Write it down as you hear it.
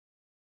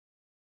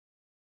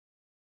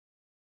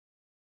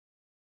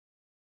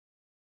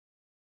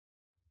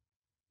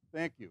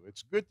Thank you.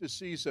 It's good to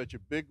see such a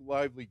big,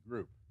 lively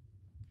group.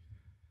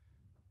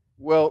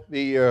 Well,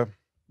 the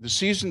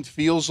season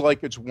feels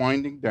like it's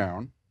winding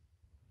down.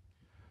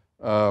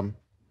 Um,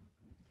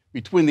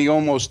 Between the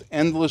almost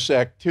endless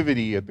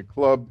activity at the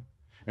club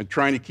and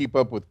trying to keep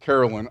up with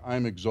Carolyn,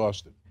 I'm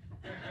exhausted.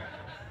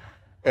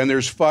 And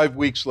there's 5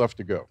 weeks left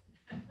to go.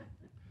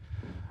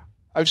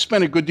 I've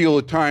spent a good deal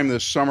of time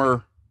this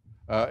summer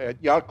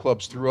at yacht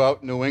clubs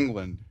throughout New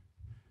England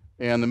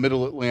and the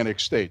Middle Atlantic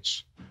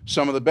states,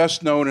 some of the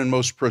best known and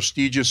most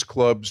prestigious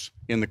clubs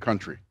in the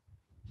country.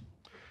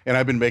 And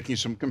I've been making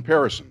some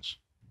comparisons.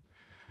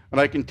 And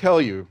I can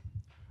tell you,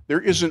 there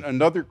isn't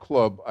another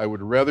club I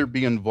would rather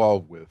be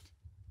involved with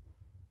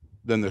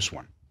than this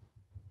one.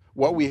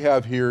 What we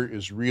have here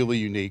is really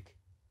unique.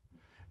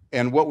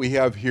 And what we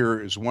have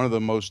here is one of the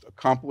most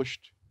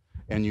accomplished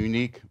and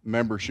unique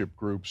membership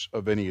groups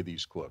of any of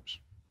these clubs.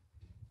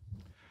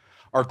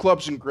 Our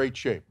club's in great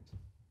shape.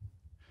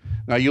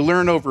 Now, you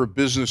learn over a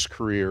business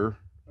career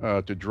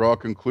to draw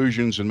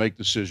conclusions and make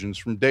decisions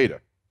from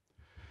data.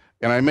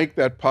 And I make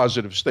that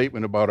positive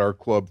statement about our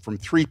club from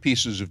 3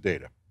 pieces of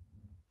data.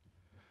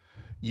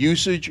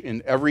 Usage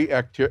in every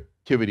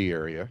activity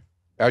area,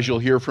 as you'll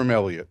hear from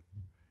Elliot,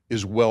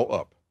 is well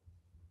up.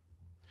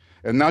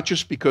 And not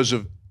just because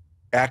of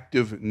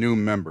active new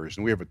members,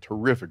 and we have a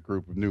terrific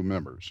group of new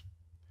members.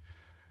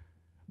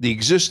 The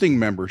existing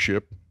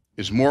membership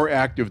is more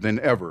active than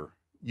ever,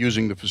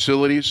 using the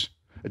facilities,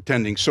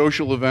 attending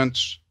social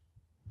events,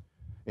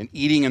 and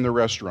eating in the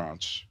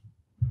restaurants.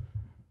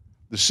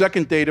 The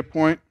second data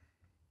point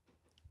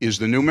is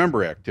the new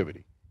member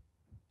activity,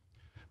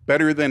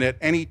 better than at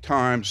any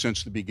time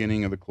since the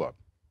beginning of the club.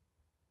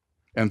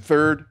 And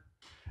third,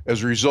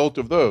 as a result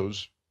of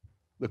those,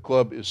 the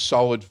club is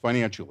solid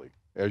financially,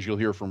 as you'll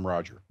hear from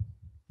Roger.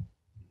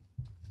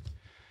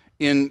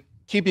 In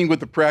keeping with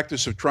the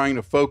practice of trying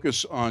to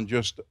focus on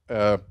just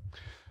a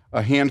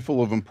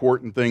handful of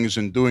important things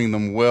and doing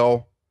them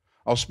well,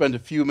 I'll spend a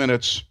few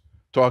minutes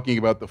talking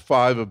about the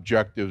 5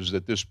 objectives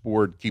that this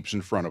board keeps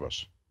in front of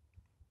us.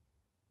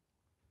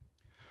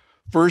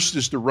 First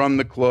is to run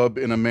the club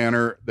in a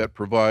manner that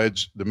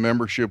provides the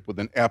membership with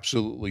an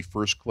absolutely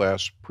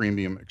first-class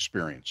premium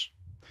experience.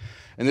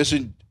 And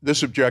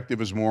this objective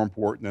is more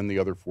important than the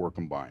other 4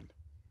 combined.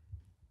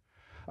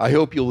 I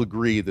hope you'll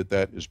agree that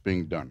that is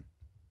being done.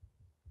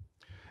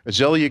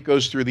 As Elliot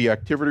goes through the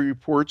activity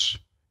reports,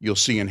 you'll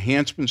see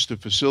enhancements to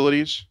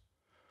facilities,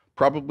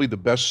 probably the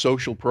best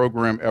social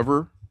program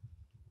ever,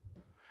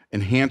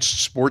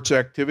 enhanced sports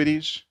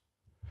activities,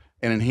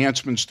 and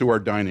enhancements to our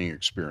dining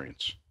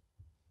experience.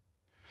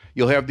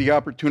 You'll have the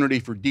opportunity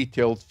for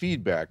detailed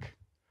feedback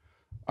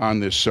on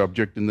this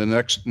subject in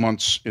next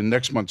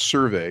month's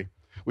survey,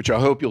 which I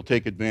hope you'll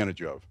take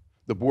advantage of.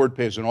 The board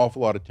pays an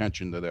awful lot of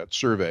attention to that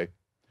survey.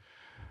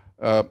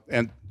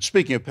 And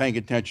speaking of paying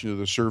attention to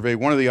the survey,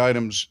 one of the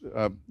items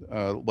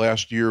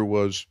last year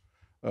was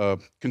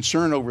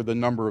concern over the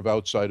number of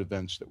outside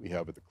events that we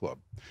have at the club.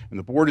 And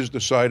the board has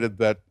decided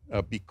that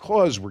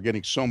because we're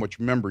getting so much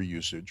member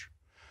usage,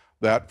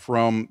 that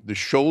from the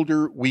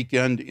shoulder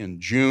weekend in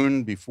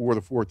June before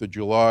the 4th of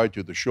July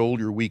to the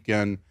shoulder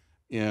weekend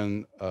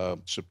in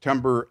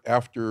September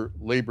after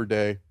Labor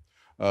Day,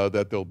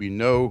 that there'll be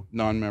no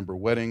non-member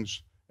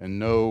weddings and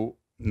no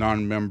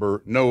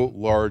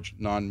large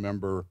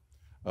non-member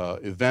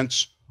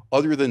events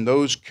other than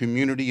those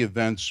community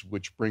events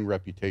which bring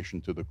reputation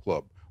to the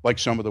club, like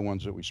some of the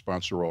ones that we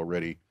sponsor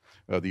already,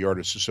 the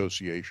Artists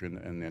Association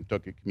and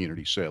Nantucket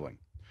Community Sailing.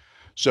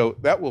 So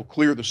that will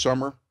clear the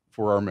summer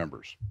for our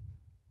members.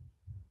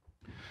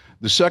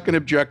 The second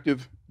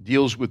objective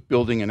deals with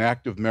building an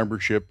active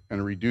membership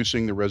and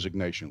reducing the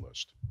resignation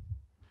list.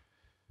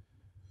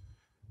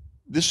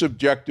 This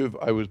objective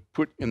I would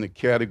put in the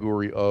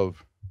category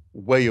of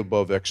way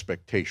above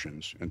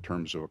expectations in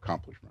terms of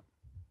accomplishment.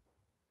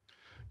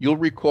 You'll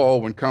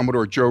recall when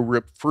Commodore Joe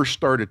Rip first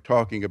started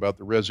talking about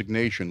the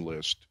resignation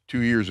list 2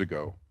 years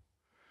ago,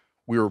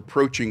 we were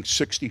approaching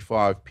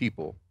 65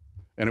 people,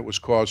 and it was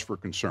cause for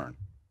concern.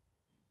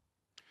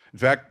 In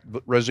fact,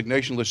 the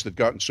resignation list had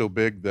gotten so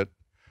big that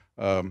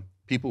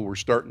people were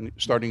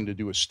starting to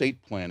do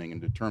estate planning and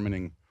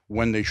determining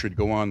when they should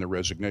go on the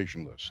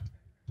resignation list.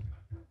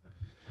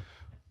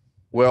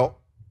 Well,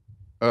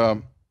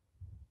 a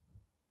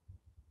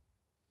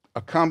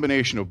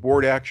combination of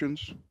board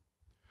actions,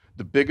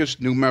 the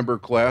biggest new member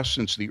class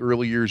since the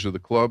early years of the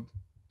club,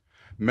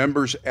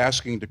 members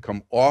asking to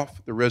come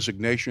off the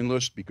resignation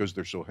list because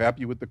they're so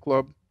happy with the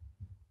club,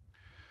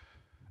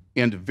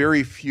 and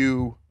very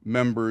few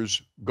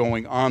members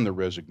going on the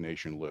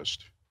resignation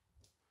list.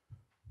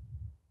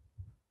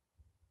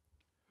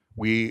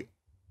 We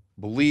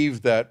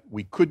believe that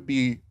we could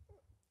be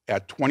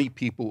at 20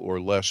 people or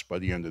less by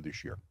the end of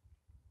this year.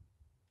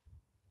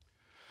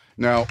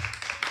 Now,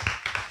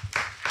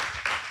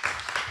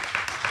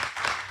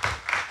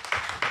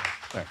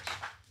 thanks.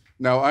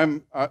 Now,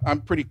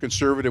 I'm pretty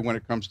conservative when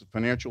it comes to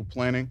financial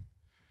planning,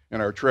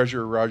 and our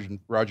treasurer,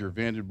 Roger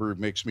Vandenberg,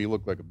 makes me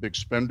look like a big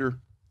spender.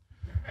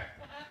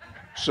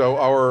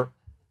 So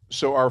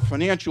So our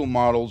financial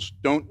models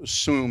don't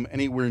assume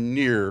anywhere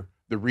near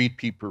the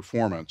repeat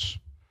performance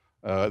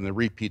and the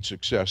repeat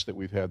success that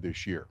we've had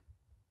this year.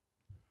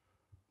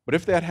 But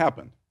if that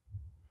happened,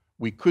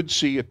 we could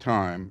see a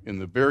time in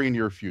the very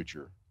near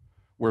future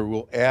where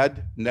we'll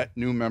add net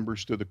new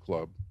members to the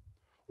club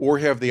or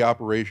have the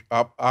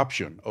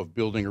option of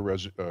building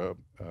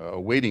a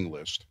waiting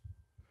list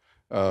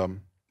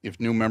if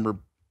new member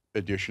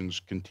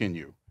additions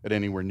continue at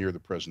anywhere near the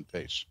present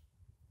pace.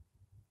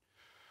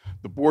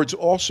 The board's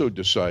also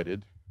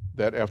decided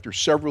that after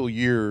several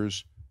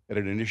years at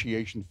an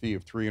initiation fee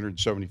of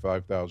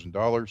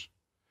 $375,000,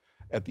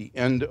 at the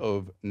end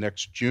of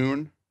next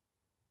June,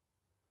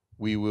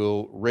 we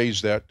will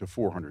raise that to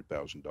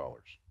 $400,000.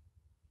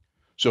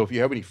 So if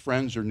you have any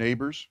friends or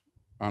neighbors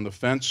on the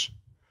fence,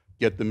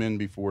 get them in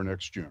before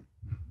next June.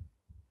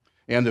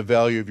 And the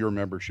value of your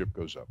membership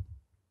goes up.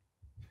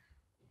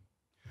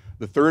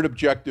 The third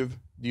objective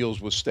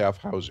deals with staff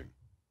housing.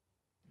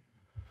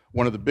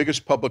 One of the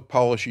biggest public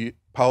policy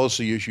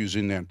issues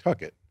in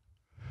Nantucket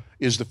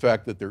is the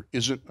fact that there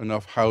isn't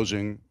enough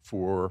housing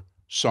for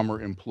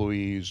summer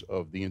employees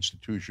of the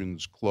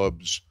institutions,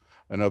 clubs,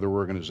 and other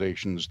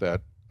organizations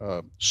that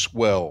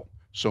swell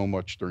so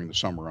much during the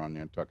summer on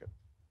Nantucket.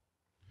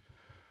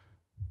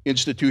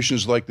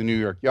 Institutions like the New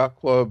York Yacht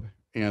Club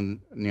and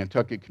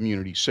Nantucket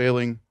Community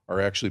Sailing are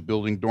actually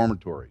building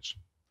dormitories.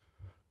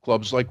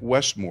 Clubs like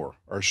Westmore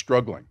are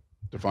struggling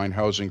to find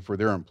housing for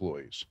their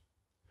employees.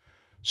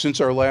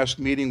 Since our last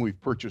meeting, we've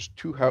purchased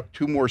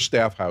two more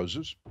staff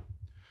houses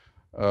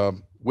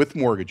with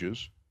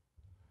mortgages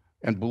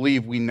and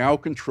believe we now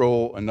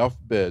control enough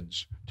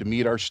beds to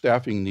meet our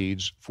staffing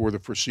needs for the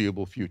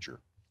foreseeable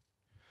future.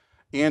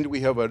 And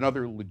we have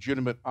another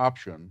legitimate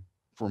option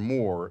for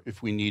more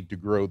if we need to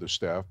grow the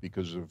staff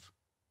because of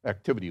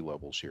activity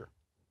levels here.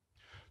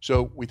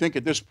 So we think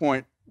at this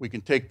point, we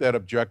can take that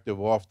objective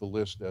off the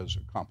list as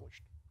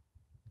accomplished.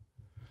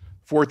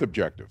 Fourth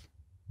objective,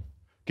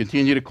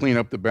 continue to clean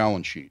up the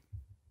balance sheet.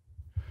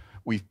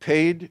 We've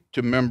paid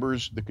to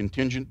members the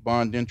contingent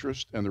bond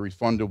interest and the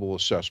refundable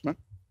assessment.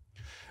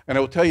 And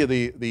I will tell you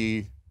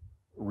the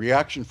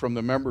reaction from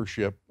the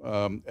membership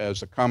as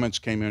the comments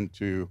came in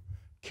to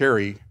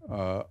Carrie,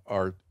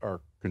 our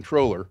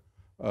controller,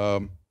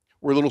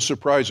 were a little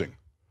surprising.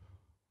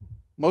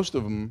 Most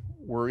of them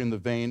were in the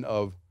vein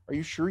of, are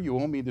you sure you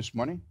owe me this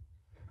money?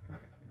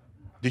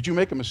 Did you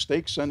make a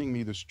mistake sending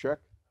me this check?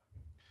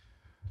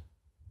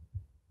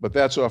 But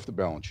that's off the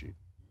balance sheet.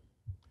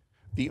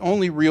 The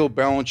only real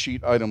balance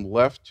sheet item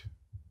left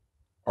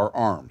are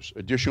ARMs,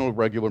 additional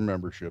regular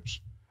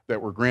memberships,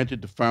 that were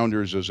granted to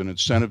founders as an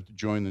incentive to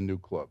join the new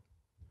club.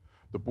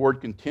 The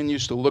board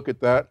continues to look at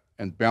that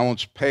and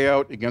balance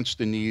payout against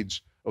the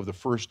needs of the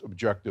first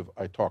objective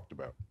I talked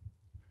about.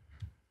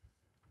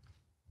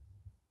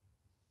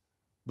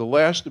 The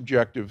last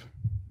objective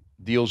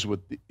deals with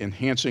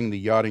enhancing the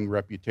yachting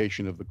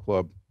reputation of the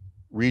club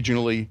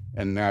regionally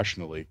and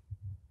nationally.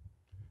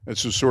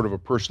 This is sort of a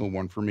personal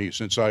one for me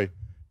since I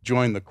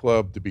joined the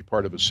club to be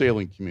part of a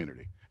sailing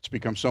community. It's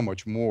become so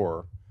much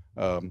more,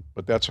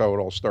 but that's how it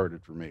all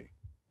started for me.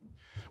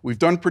 We've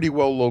done pretty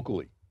well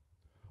locally.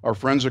 Our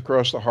friends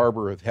across the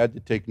harbor have had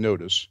to take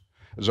notice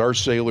as our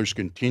sailors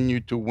continue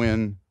to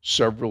win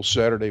several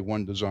Saturday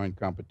One Design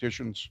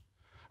competitions.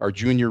 Our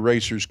junior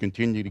racers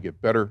continue to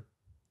get better.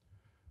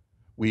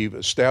 We've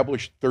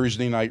established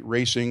Thursday night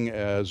racing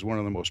as one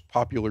of the most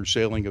popular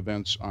sailing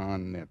events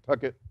on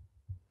Nantucket.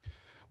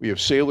 We have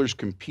sailors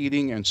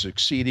competing and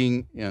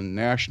succeeding in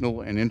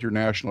national and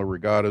international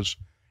regattas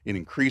in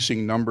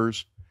increasing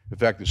numbers. In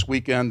fact, this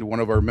weekend, one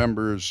of our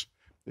members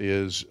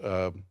is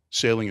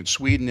sailing in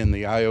Sweden in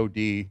the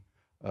IOD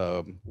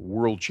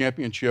World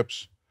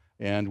Championships,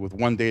 and with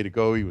 1 day to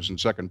go, he was in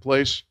second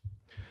place.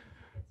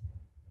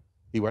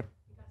 He what?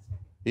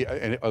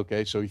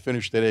 Okay, so he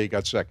finished today, he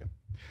got second.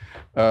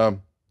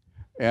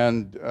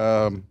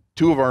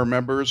 Two of our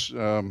members,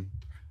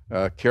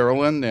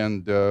 Carolyn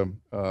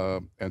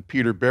and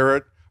Peter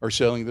Barrett, are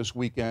sailing this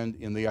weekend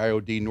in the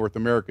IOD North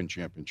American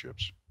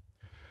Championships.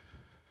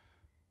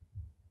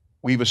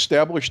 We've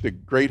established the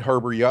Great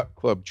Harbor Yacht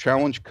Club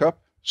Challenge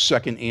Cup,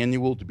 second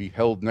annual, to be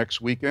held next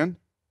weekend.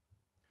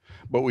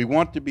 But we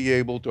want to be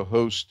able to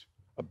host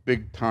a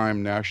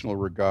big-time national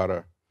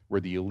regatta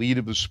where the elite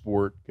of the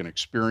sport can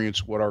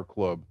experience what our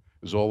club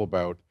is all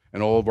about,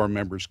 and all of our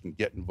members can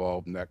get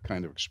involved in that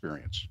kind of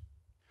experience.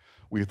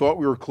 We thought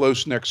we were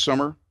close next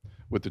summer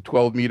with the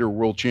 12-meter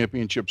World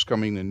Championships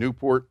coming to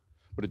Newport,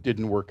 but it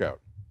didn't work out.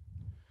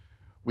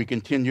 We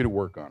continue to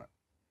work on it.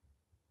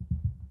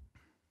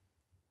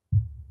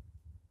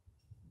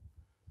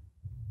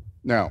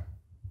 Now,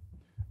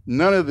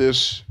 none of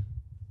this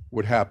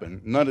would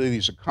happen, none of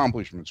these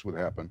accomplishments would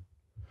happen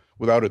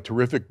without a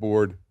terrific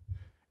board,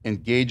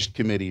 engaged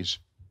committees,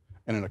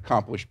 and an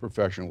accomplished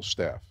professional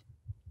staff.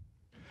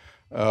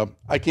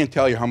 I can't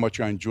tell you how much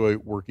I enjoy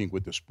working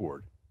with this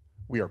board.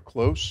 We are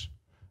close.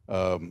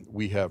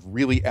 We have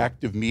really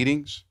active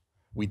meetings.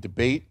 We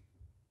debate.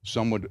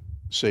 Some would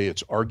say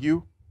it's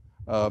argue.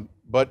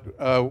 But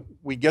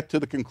we get to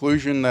the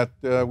conclusion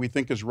that we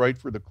think is right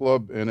for the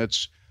club, and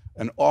it's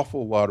an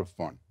awful lot of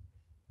fun.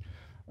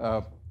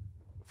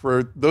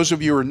 For those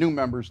of you who are new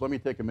members, let me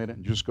take a minute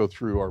and just go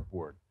through our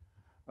board.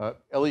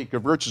 Elliot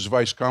Gewurz is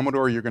Vice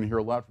Commodore. You're going to hear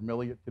a lot from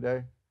Elliot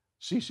today.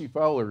 Cece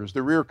Fowler is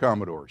the Rear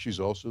Commodore. She's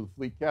also the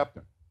Fleet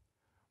Captain.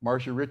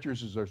 Marcia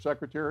Richards is our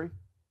Secretary.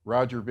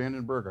 Roger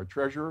Vandenberg, our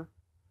Treasurer.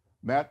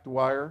 Matt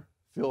Dwyer,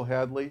 Phil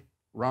Hadley,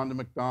 Rhonda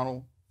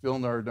McDonald, Phil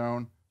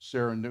Nardone,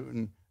 Sarah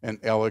Newton, and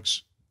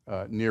Alex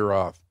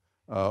Neroth,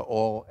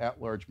 all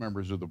at-large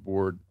members of the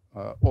board,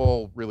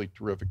 all really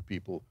terrific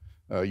people.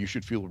 You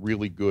should feel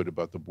really good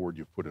about the board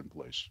you've put in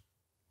place.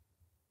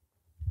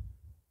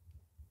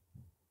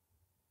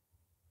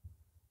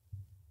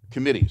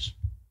 Committees.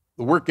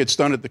 The work gets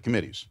done at the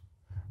committees.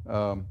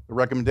 The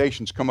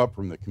recommendations come up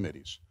from the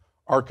committees.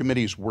 Our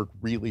committees work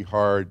really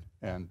hard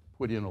and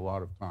put in a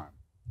lot of time.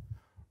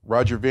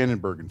 Roger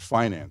Vandenberg in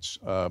Finance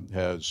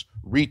has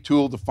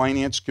retooled the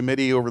Finance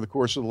Committee over the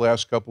course of the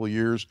last couple of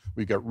years.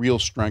 We've got real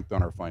strength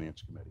on our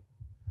Finance Committee.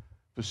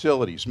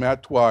 Facilities,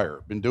 Matt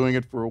Dwyer, been doing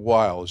it for a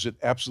while, is an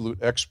absolute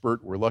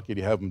expert. We're lucky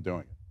to have him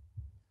doing it.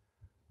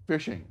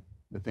 Fishing,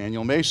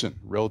 Nathaniel Mason,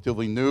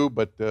 relatively new,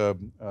 but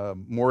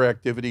more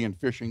activity in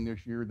fishing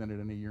this year than at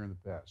any year in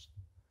the past.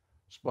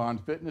 Spawn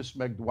Fitness,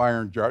 Meg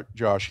Dwyer and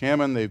Josh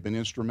Hammond, they've been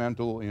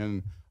instrumental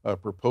in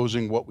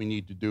proposing what we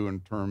need to do in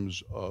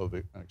terms of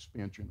an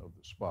expansion of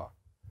the spa.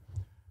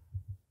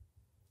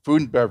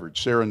 Food and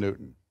beverage, Sarah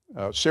Newton.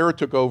 Sarah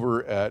took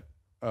over at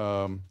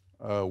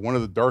one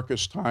of the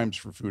darkest times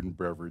for food and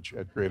beverage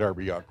at Great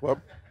Harbor Yacht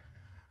Club.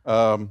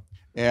 I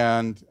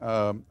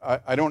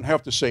don't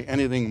have to say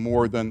anything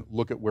more than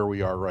look at where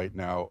we are right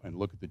now and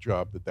look at the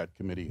job that that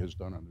committee has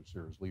done under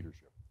Sarah's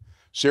leadership.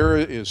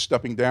 Sarah is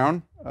stepping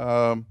down.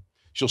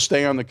 She'll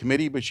stay on the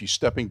committee, but she's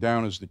stepping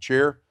down as the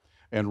chair,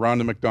 and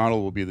Rhonda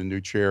McDonald will be the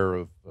new chair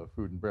of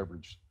food and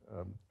beverage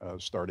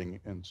starting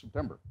in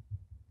September.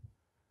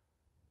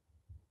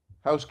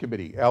 House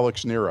Committee,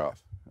 Alex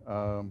Neroth.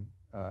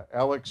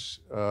 Alex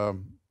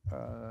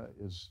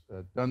has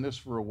done this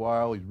for a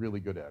while. He's really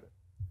good at it.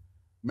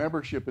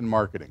 Membership and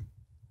marketing,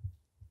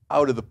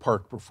 out of the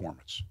park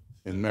performance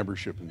in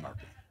membership and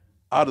marketing,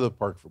 out of the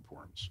park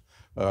performance.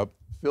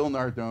 Phil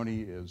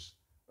Nardone is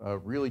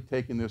really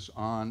taken this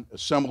on,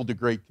 assembled a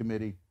great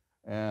committee,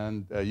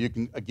 and you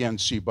can again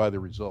see by the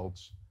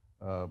results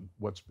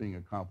what's being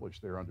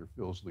accomplished there under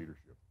Phil's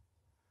leadership.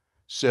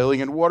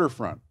 Sailing and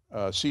waterfront.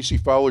 Cece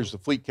Fowler is the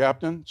fleet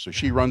captain, so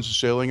she runs the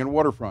sailing and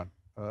waterfront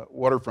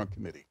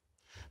committee.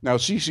 Now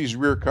Cece's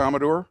Rear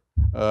Commodore.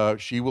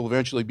 She will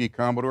eventually be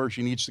Commodore.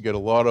 She needs to get a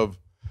lot of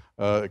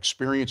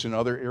experience in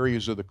other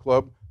areas of the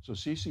club. So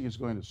Cece is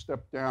going to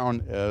step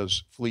down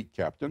as fleet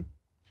captain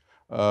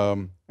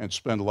and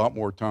spend a lot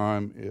more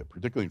time,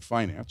 particularly in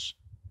finance,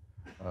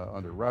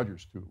 under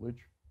Roger's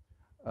tutelage.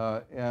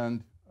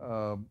 And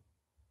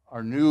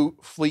our new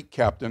fleet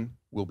captain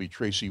will be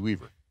Tracy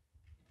Weaver.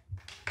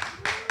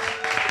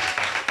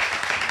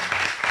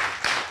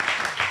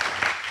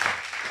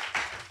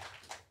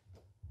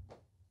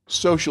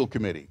 Social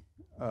committee.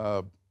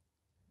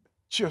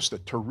 Just a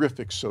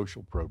terrific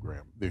social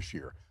program this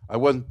year. I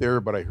wasn't there,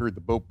 but I heard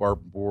the boat bar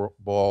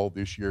ball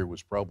this year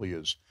was probably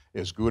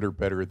as good or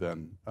better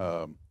than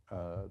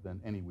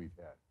any we've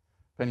had.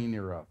 Penny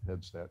Neroth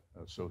heads that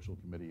social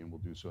committee and will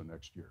do so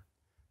next year.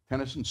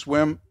 Tennis and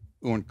swim,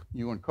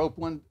 Ewan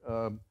Copeland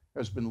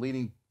has been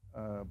leading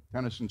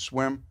tennis and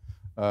swim.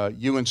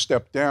 Ewan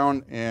stepped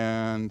down,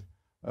 and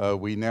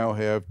we now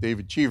have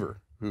David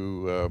Cheever,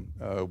 who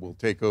will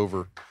take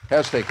over,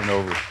 has taken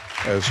over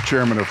as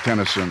chairman of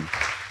tennis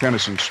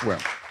and swim.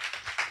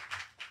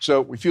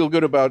 So we feel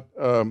good about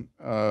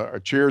our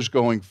chairs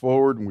going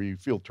forward, and we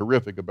feel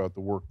terrific about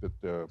the work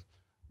that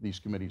these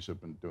committees have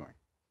been doing.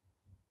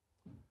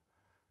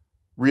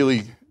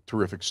 Really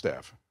terrific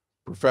staff,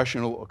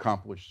 professional,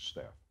 accomplished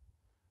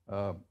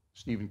staff.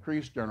 Stephen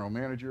Kreese, general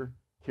manager.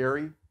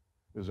 Carrie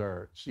is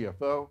our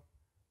CFO.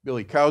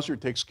 Billy Kauser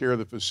takes care of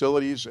the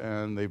facilities,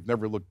 and they've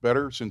never looked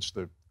better since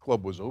the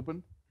club was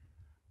opened.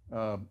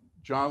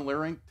 John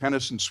Leering,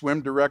 tennis and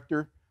swim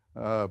director.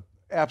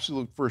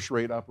 Absolute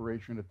first-rate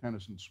operation at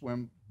tennis and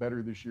swim,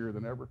 better this year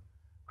than ever.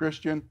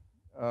 Christian,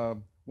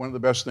 one of the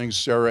best things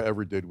Sarah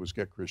ever did was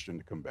get Christian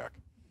to come back.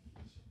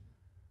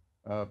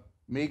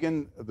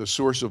 Megan, the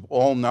source of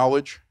all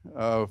knowledge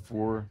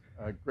for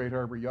Great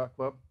Harbor Yacht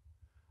Club.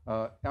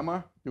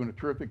 Emma, doing a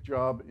terrific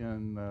job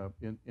in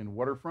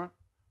waterfront.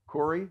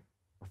 Corey,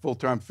 a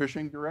full-time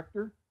fishing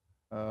director.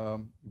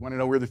 You want to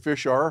know where the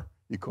fish are?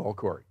 You call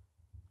Corey.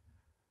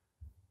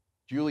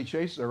 Julie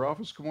Chase is our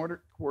office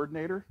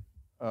coordinator.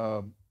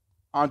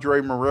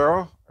 Andre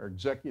Marrero, our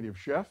executive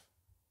chef.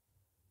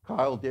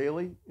 Kyle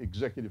Daly,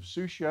 executive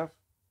sous chef.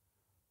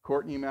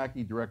 Courtney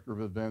Mackey, director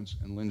of events,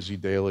 and Lindsay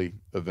Daly,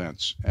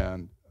 events.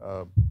 And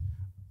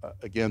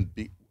again,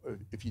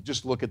 if you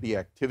just look at the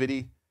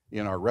activity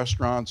in our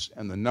restaurants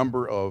and the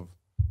number of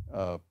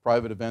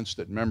private events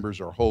that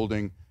members are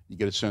holding, you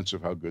get a sense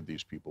of how good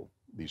these people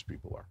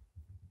are.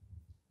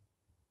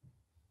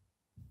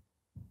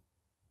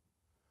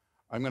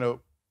 I'm going to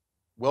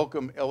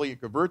welcome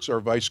Elliot Gevirtz, our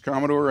Vice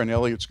Commodore, and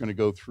Elliot's going to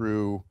go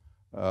through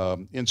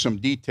in some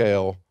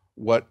detail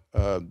what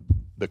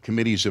the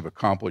committees have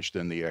accomplished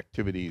and the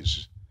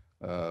activities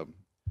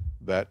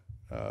that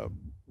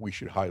we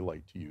should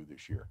highlight to you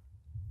this year.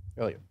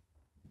 Elliot.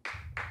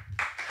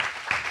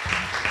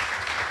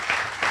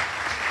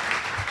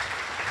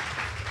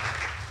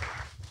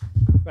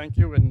 Thank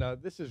you, and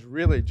this is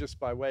really just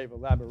by way of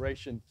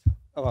elaboration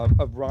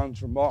of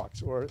Ron's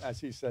remarks, or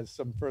as he says,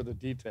 some further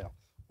detail.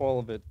 All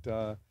of it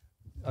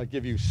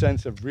give you a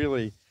sense of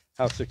really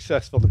how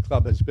successful the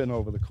club has been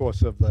over the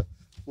course of the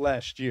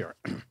last year.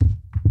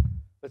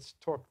 Let's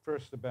talk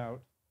first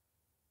about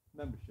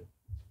membership.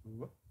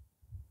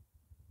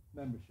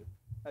 Membership.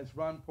 As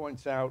Ron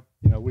points out,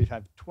 we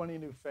have 20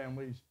 new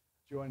families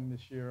joining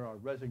this year. Our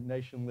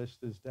resignation list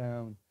is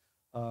down,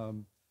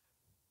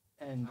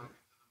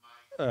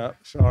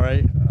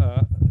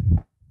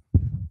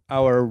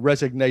 our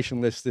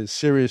resignation list is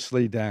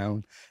seriously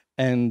down,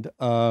 and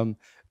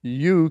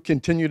you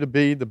continue to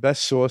be the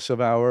best source of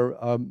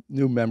our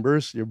new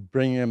members. You're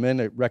bringing them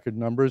in at record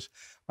numbers.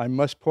 I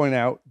must point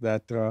out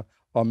that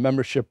our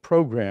membership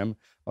program,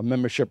 a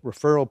membership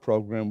referral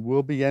program,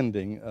 will be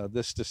ending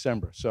this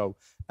December. So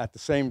at the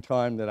same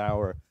time that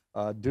our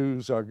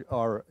dues,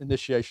 our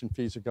initiation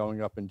fees are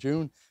going up in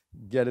June,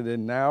 get it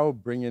in now,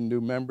 bring in new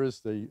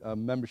members. The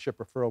membership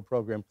referral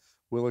program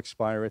will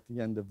expire at the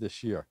end of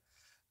this year.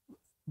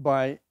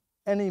 By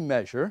any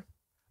measure,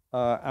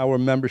 our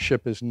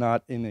membership is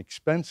not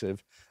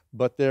inexpensive,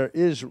 but there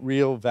is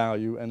real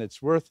value, and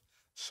it's worth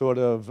sort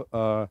of,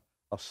 I'll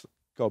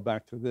go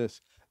back to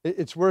this,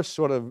 it's worth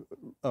sort of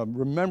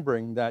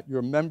remembering that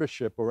your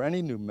membership, or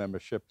any new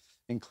membership,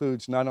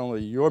 includes not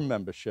only your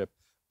membership,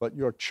 but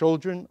your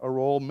children are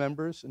all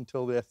members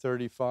until they're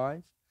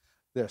 35,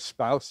 their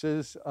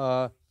spouses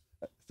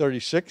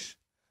 36,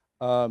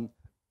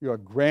 your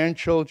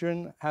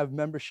grandchildren have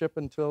membership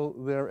until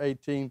they're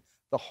 18.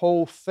 The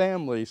whole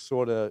family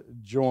sort of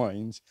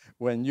joins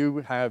when you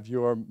have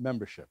your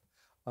membership.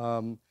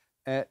 And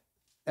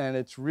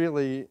it's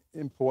really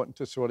important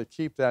to sort of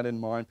keep that in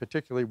mind,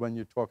 particularly when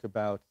you talk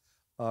about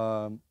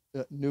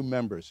new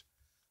members.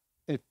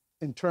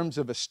 In terms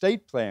of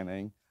estate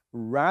planning,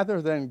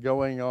 rather than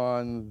going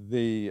on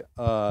the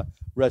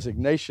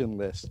resignation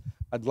list,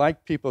 I'd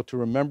like people to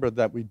remember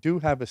that we do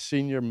have a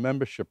senior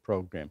membership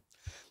program.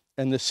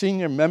 And the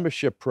senior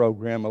membership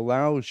program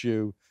allows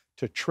you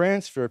to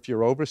transfer, if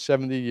you're over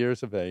 70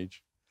 years of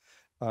age,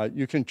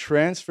 you can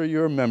transfer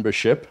your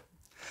membership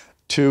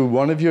to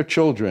one of your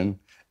children,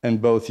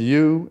 and both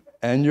you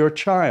and your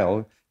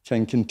child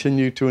can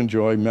continue to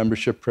enjoy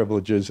membership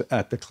privileges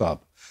at the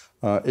club.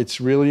 It's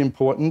really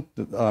important,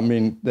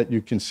 that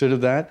you consider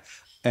that,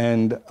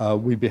 and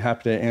we'd be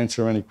happy to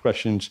answer any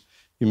questions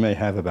you may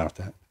have about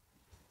that.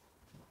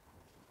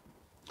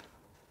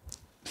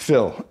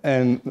 Phil,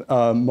 and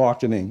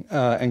marketing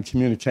and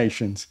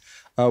communications.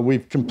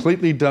 We've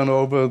completely done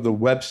over the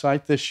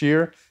website this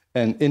year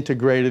and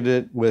integrated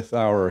it with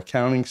our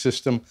accounting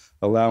system,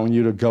 allowing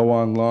you to go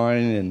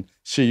online and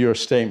see your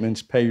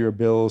statements, pay your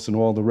bills, and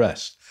all the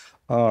rest.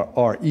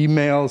 Our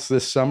emails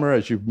this summer,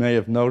 as you may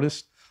have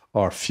noticed,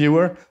 are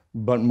fewer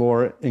but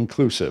more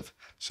inclusive.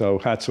 So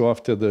hats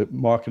off to the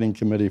marketing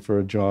committee for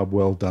a job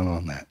well done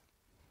on that.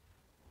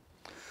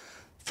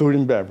 Food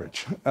and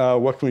beverage.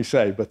 What can we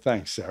say? But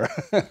thanks, Sarah.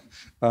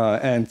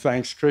 And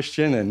thanks,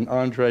 Christian and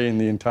Andre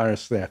and the entire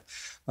staff.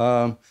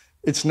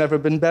 It's never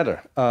been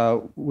better.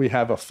 We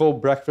have a full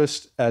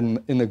breakfast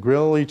in the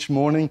grill each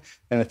morning.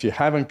 And if you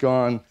haven't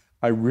gone,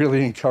 I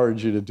really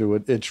encourage you to do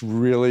it. It's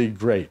really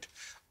great.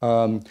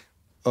 Our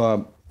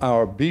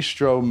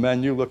bistro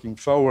menu, looking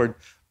forward,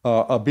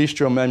 our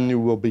bistro menu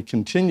will be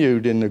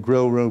continued in the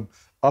grill room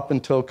up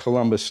until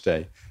Columbus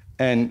Day.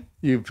 And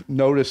you've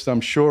noticed,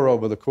 I'm sure,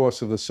 over the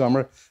course of the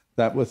summer,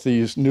 that with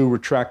these new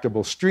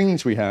retractable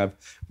screens we have,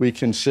 we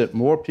can sit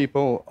more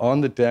people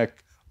on the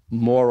deck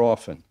more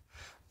often,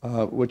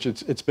 which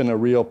it's been a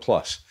real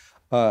plus.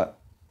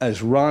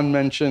 As Ron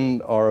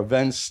mentioned, our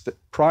events,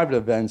 private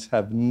events,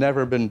 have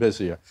never been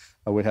busier.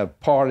 We have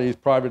parties,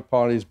 private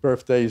parties,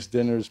 birthdays,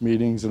 dinners,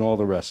 meetings, and all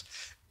the rest.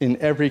 In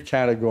every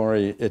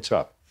category, it's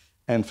up.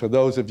 And for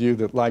those of you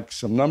that like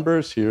some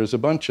numbers, here's a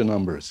bunch of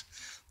numbers.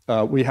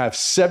 We have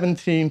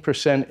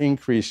 17%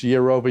 increase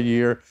year over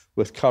year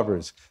with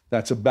covers.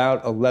 That's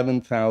about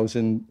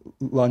 11,000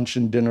 lunch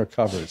and dinner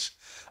covers.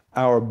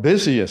 Our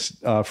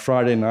busiest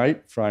Friday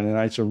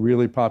night's a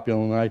really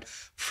popular night.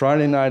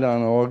 Friday night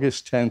on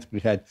August 10th, we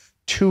had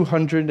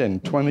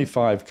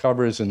 225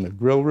 covers in the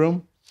grill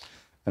room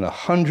and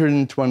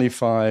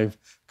 125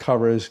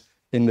 covers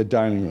in the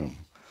dining room.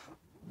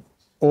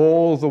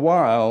 All the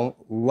while,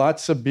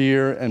 lots of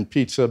beer and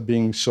pizza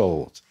being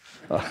sold.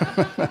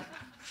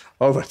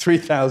 Over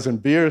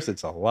 3,000 beers,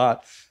 it's a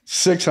lot,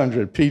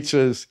 600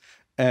 pizzas,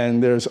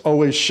 and there's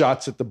always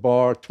shots at the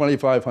bar,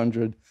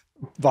 2,500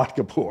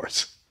 vodka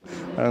pours.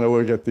 I don't know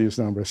where we get these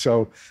numbers.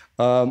 So,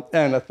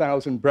 and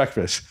 1,000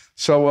 breakfasts.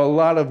 So a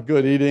lot of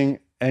good eating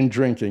and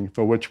drinking,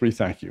 for which we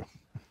thank you.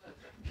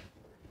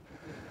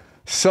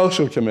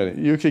 Social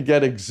committee. You could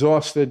get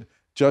exhausted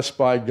just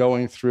by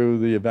going through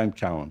the event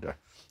calendar.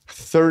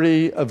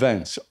 30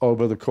 events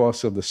over the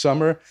course of the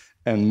summer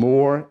and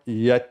more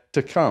yet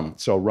to come.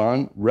 So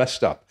Ron,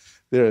 rest up.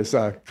 There's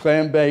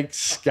clam bake,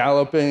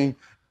 scalloping,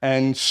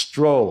 and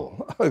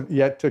stroll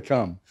yet to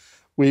come.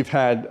 We've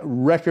had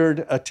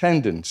record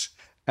attendance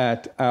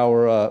at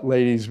our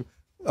ladies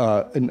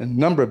in a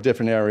number of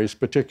different areas,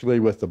 particularly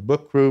with the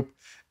book group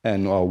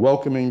and our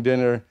welcoming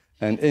dinner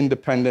and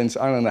Independence.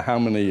 I don't know how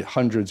many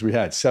hundreds we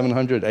had,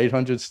 700,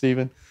 800,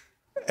 Stephen?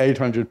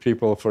 800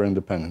 people for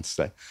Independence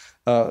Day.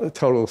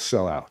 Total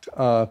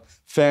sellout.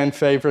 Fan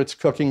favorites,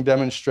 cooking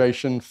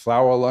demonstration,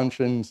 flower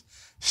luncheons,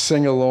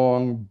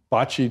 sing-along,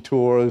 bocce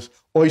tours,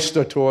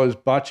 oyster tours,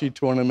 bocce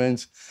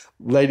tournaments,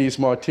 ladies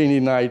martini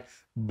night,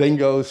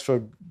 bingos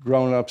for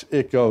grown-ups.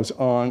 It goes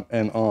on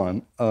and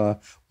on.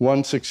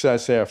 One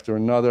success after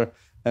another.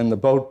 And the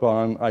boat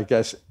barn, I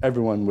guess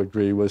everyone would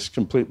agree, was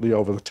completely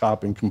over the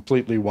top and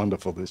completely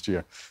wonderful this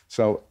year.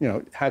 So, you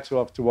know, hats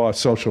off to our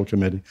social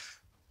committee.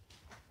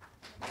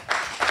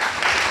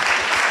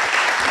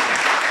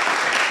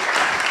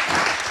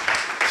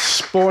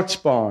 Sports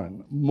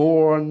barn,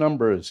 more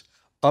numbers,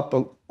 up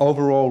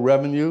overall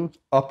revenue,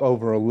 up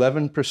over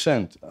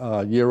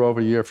 11% year over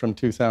year from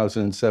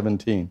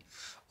 2017.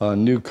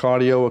 New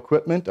cardio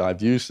equipment,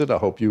 I've used it, I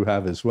hope you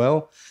have as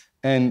well.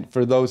 And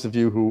for those of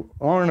you who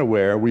aren't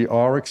aware, we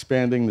are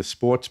expanding the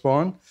sports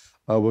barn.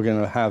 We're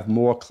going to have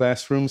more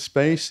classroom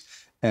space,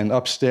 and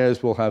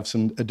upstairs we'll have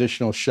some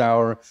additional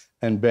shower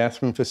and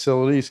bathroom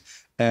facilities.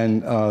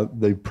 And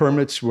the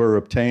permits were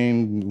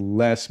obtained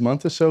last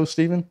month or so,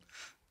 Stephen?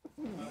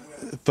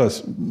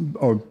 First,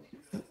 or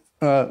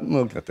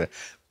we'll get there.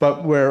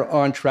 But we're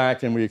on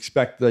track, and we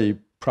expect the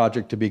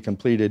project to be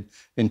completed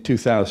in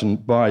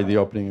by the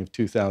opening of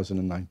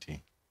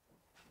 2019.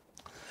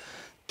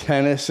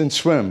 Tennis and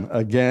swim,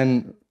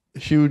 again,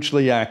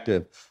 hugely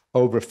active.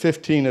 Over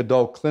 15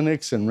 adult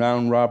clinics and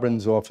round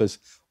robins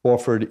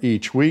offered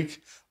each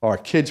week. Our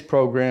kids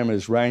program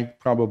is ranked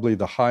probably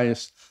the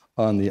highest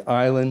on the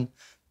island.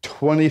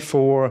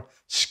 24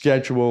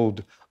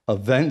 scheduled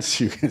events.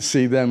 You can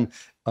see them,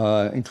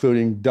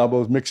 including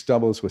doubles, mixed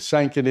doubles with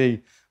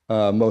Sanctity,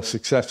 most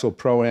successful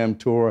Pro-Am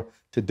tour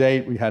to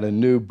date. We had a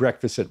new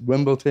breakfast at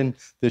Wimbledon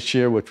this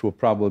year, which will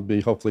probably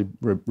be hopefully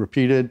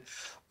repeated.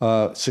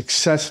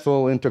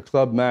 Successful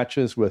interclub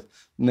matches with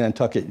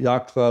Nantucket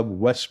Yacht Club,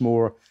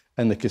 Westmore,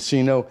 and the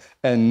casino.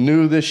 And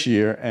new this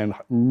year, and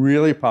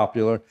really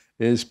popular,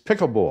 is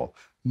pickleball.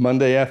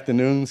 Monday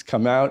afternoons,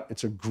 come out.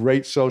 It's a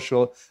great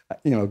social,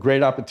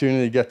 great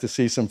opportunity to get to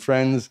see some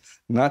friends,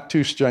 not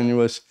too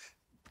strenuous.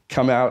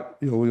 Come out,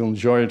 you'll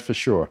enjoy it for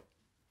sure.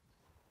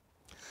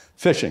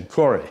 Fishing,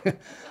 Corey.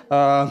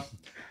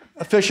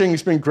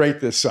 Fishing's been great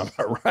this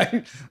summer,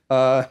 right?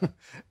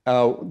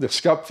 The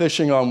scup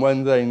fishing on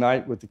Wednesday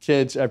night with the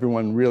kids,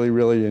 everyone really,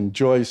 really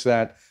enjoys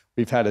that.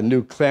 We've had a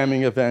new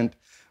clamming event.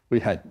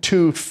 We had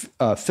 2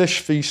 fish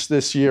feasts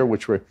this year,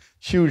 which were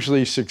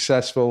hugely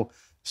successful.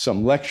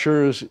 Some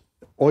lectures,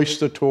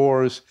 oyster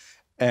tours,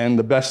 and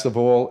the best of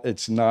all,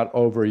 it's not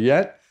over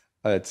yet.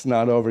 It's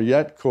not over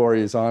yet.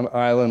 Corey is on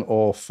island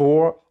all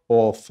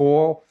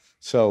fall.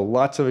 So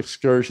lots of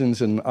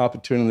excursions and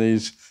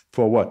opportunities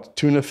for what?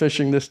 Tuna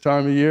fishing this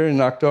time of year in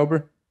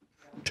October?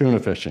 Tuna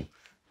fishing.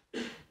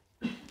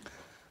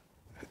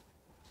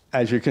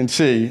 As you can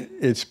see,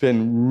 it's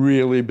been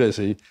really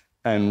busy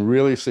and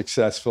really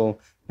successful,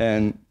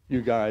 and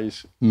you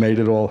guys made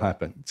it all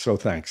happen. So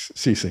thanks.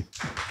 Cece.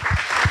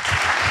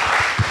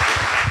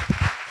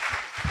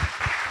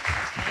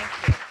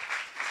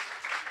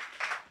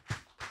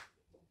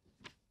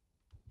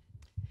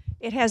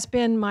 It has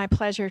been my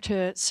pleasure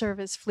to serve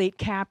as fleet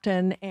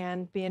captain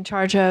and be in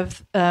charge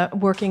of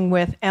working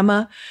with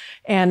Emma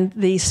and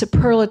the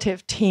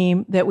superlative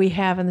team that we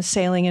have in the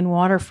sailing and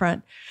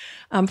waterfront.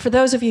 For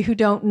those of you who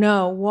don't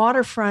know,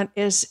 waterfront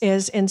is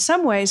in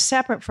some ways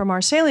separate from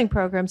our sailing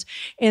programs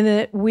in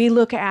that we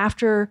look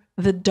after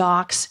the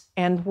docks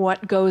and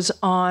what goes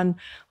on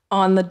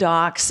the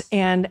docks,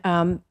 and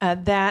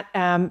that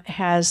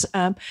has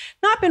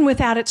not been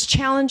without its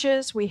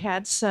challenges. We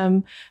had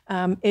some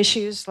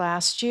issues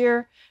last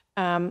year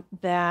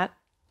that,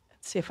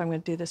 let's see if I'm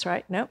going to do this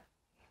right. Nope.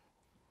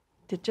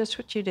 Did just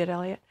what you did,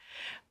 Elliot.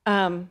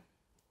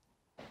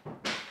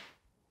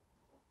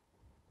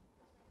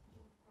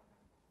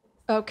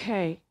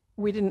 Okay,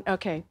 we didn't,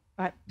 okay.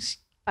 I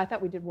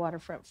thought we did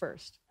waterfront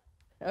first.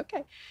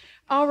 Okay,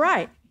 all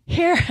right.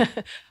 Here,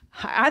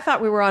 I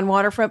thought we were on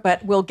waterfront,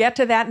 but we'll get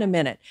to that in a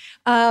minute.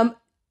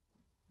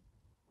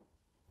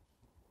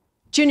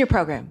 Junior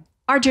program.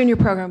 Our junior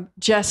program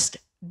just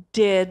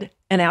did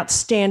an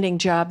outstanding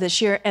job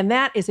this year, and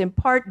that is in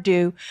part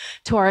due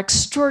to our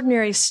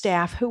extraordinary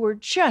staff who were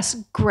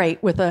just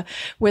great with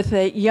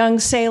the young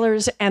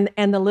sailors and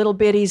the little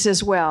biddies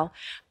as well.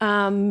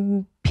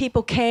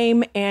 people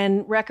came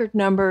in record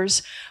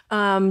numbers.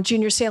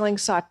 Junior sailing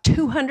saw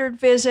 200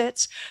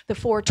 visits. The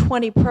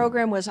 420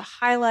 program was a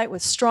highlight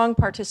with strong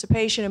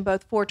participation in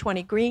both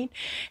 420 green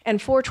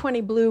and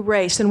 420 blue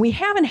race. And we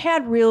haven't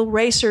had real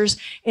racers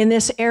in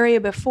this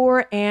area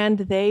before, and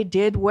they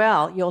did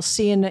well. You'll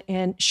see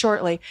in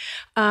shortly.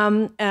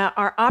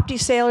 Our Opti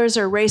sailors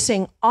are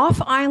racing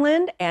off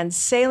island and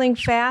sailing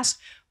fast.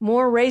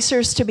 More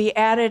racers to be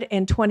added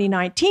in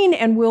 2019,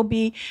 and we'll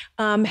be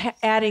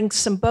adding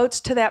some boats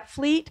to that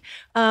fleet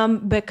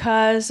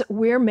because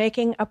we're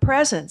making a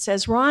presence.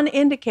 As Ron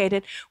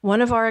indicated,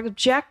 one of our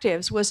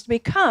objectives was to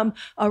become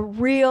a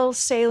real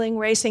sailing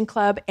racing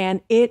club,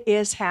 and it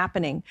is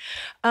happening.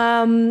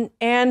 And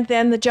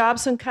then the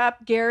Jobson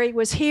Cup, Gary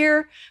was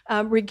here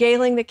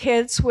regaling the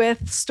kids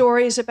with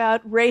stories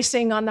about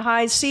racing on the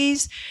high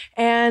seas,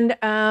 and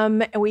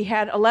we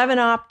had 11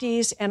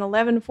 Optis and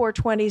 11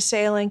 420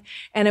 sailing,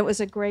 and it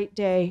was a great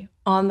day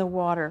on the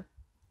water.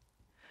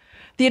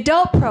 The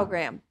adult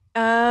program,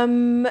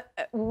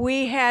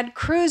 we had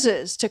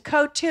cruises to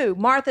Coatue,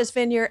 Martha's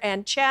Vineyard,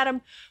 and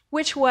Chatham,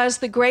 which was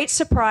the great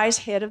surprise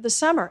hit of the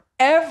summer.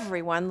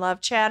 Everyone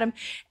loved Chatham,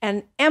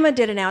 and Emma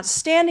did an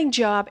outstanding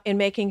job in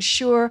making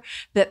sure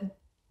that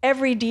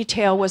every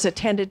detail was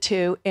attended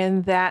to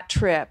in that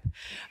trip.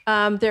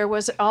 There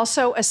was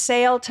also a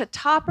sail to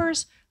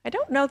Toppers. I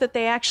don't know that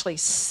they actually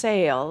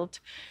sailed,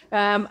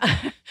 but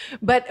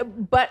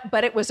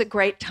it was a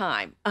great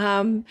time.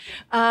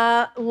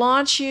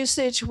 Launch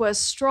usage was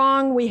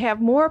strong. We have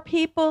more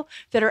people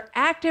that are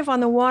active on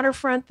the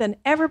waterfront than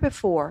ever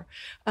before.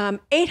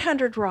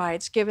 800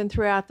 rides given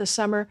throughout the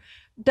summer.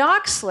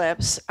 Dock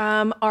slips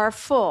are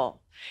full.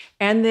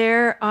 And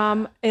there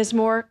is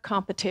more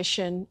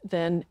competition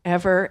than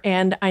ever.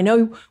 And I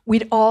know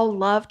we'd all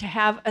love to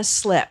have a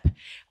slip.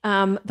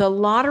 The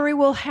lottery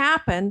will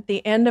happen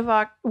the end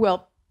of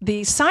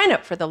the sign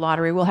up for the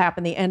lottery will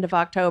happen the end of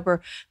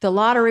October. The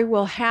lottery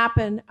will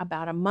happen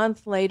about a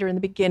month later in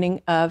the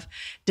beginning of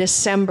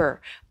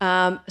December.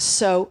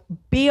 So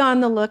be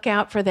on the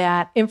lookout for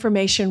that.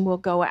 Information will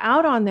go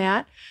out on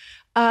that.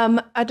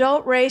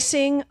 Adult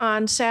racing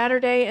on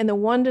Saturday in the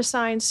One to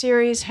Sign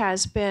series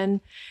has been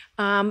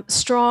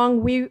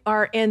strong. We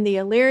are in the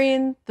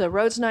Illyrian, the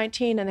Rhodes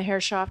 19, and the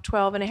Herreshoff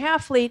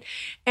 12.5 fleet.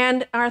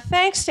 And our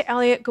thanks to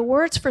Elliot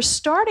Gewertz for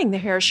starting the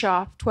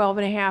Herreshoff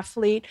 12.5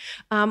 fleet,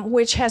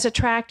 which has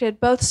attracted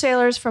both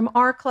sailors from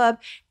our club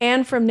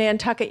and from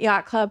Nantucket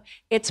Yacht Club.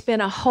 It's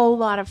been a whole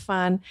lot of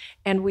fun,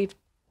 and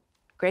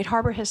Great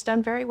Harbor has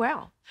done very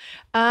well.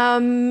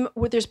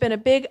 There's been a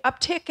big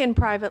uptick in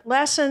private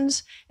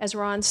lessons. As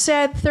Ron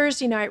said,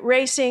 Thursday night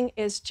racing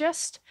is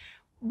just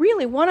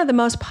really one of the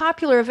most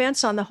popular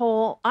events on the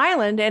whole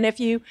island. And if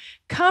you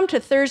come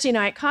to Thursday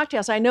night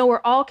cocktails, I know we're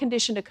all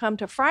conditioned to come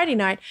to Friday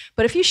night,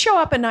 but if you show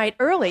up a night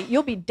early,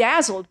 you'll be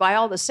dazzled by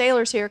all the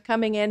sailors here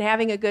coming in,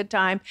 having a good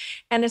time.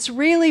 And it's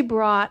really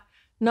brought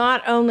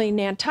not only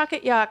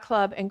Nantucket Yacht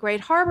Club and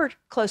Great Harbor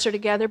closer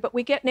together, but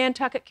we get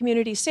Nantucket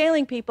community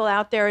sailing people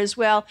out there as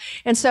well.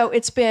 And so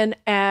it's been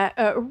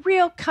a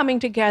real coming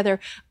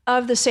together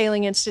of the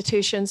sailing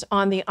institutions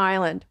on the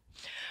island.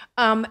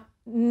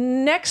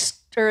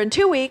 In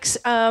 2 weeks,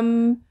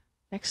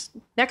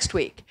 next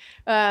week,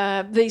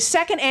 the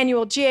second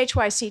annual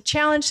GHYC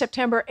Challenge,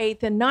 September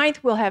 8th and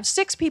 9th, we'll have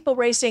 6 people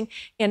racing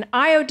in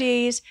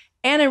IODs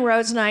and in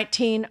Rhodes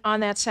 19 on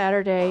that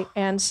Saturday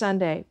and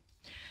Sunday.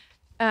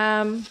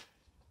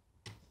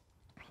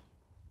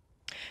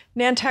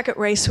 Nantucket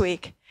Race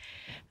Week.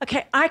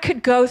 Okay, I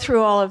could go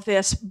through all of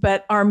this,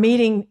 but our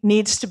meeting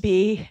needs to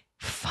be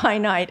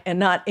finite and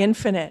not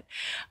infinite.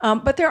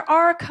 But there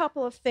are a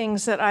couple of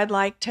things that I'd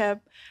like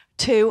to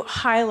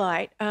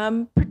highlight,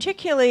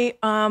 particularly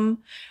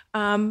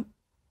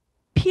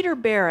Peter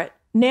Barrett,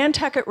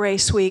 Nantucket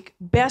Race Week,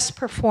 best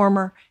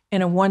performer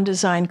in a one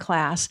design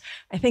class.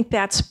 I think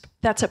that's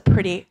a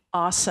pretty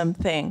awesome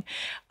thing.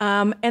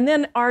 And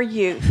then our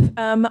youth.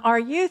 Our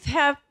youth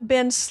have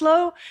been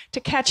slow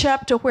to catch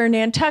up to where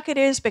Nantucket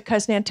is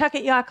because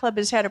Nantucket Yacht Club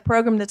has had a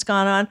program that's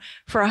gone on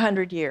for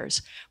 100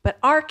 years. But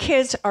our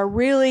kids are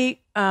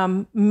really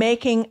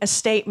making a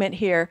statement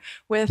here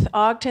with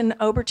Ogden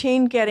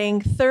Obertine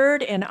getting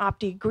 3rd in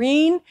Opti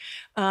Green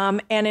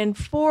and in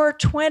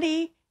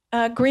 420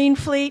 Green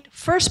Fleet,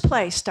 1st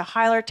place to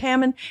Hyler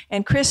Tamman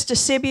and Chris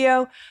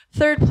DeCibio,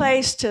 3rd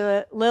place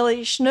to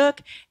Lily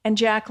Schnook and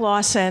Jack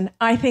Lawson.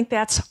 I think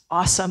that's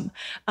awesome.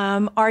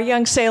 Our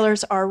young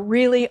sailors are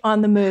really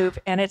on the move,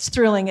 and it's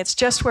thrilling. It's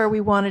just where we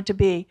wanted to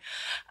be.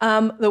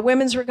 The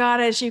women's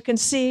regatta, as you can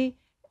see,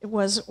 it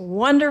was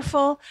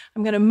wonderful.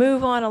 I'm going to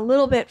move on a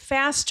little bit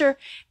faster,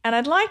 and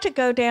I'd like to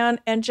go down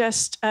and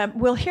just,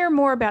 we'll hear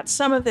more about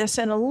some of this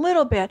in a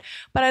little bit,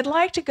 but I'd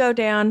like to go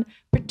down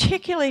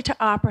particularly to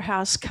Opera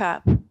House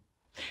Cup.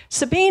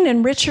 Sabine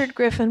and Richard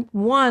Griffin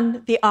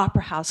won the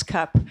Opera House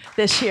Cup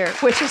this year,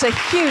 which is a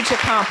huge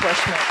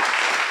accomplishment.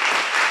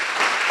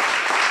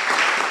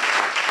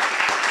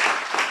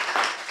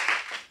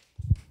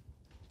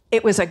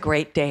 It was a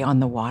great day on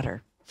the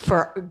water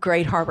for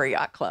Great Harbor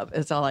Yacht Club,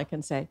 is all I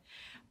can say.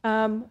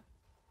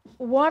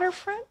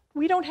 Waterfront,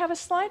 We don't have a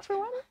slide for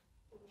one?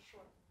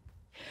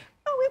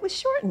 Oh, it was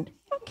shortened.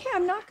 Okay,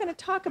 I'm not going to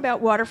talk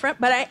about waterfront,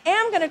 but I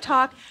am going to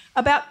talk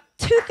about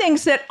two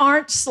things that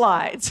aren't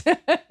slides.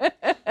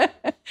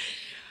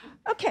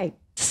 Okay,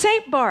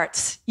 St.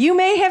 Bart's. You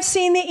may have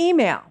seen the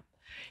email.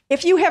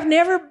 If you have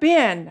never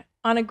been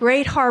on a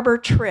Great Harbor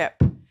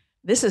trip,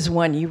 this is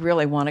one you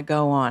really want to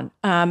go on.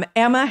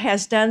 Emma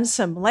has done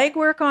some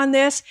legwork on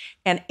this,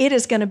 and it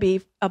is going to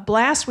be a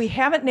blast. We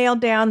haven't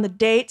nailed down the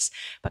dates,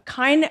 but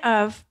kind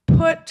of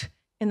put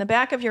in the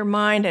back of your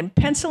mind and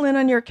pencil in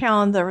on your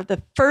calendar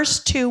the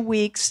first 2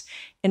 weeks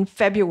in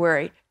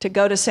February to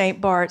go to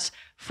St. Bart's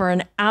for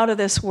an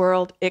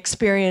out-of-this-world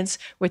experience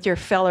with your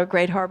fellow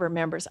Great Harbor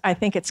members. I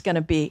think it's going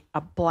to be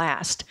a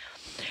blast.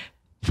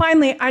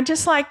 Finally, I'd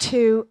just like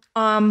to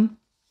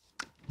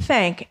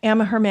thank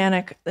Emma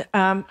Hermanic.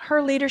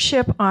 Her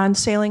leadership on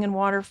Sailing and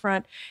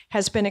Waterfront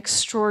has been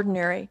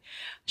extraordinary.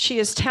 She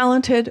is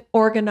talented,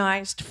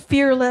 organized,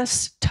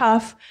 fearless,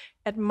 tough,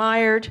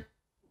 admired,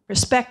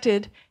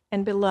 respected,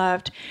 and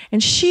beloved.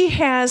 And she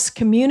has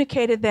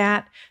communicated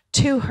that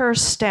to her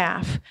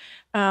staff.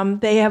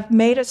 They have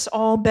made us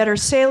all better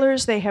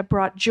sailors. They have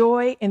brought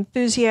joy,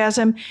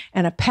 enthusiasm,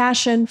 and a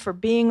passion for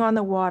being on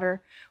the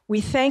water.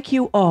 We thank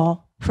you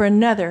all for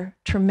another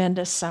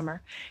tremendous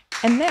summer.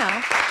 And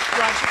now,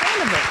 Roger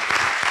Vanderbilt.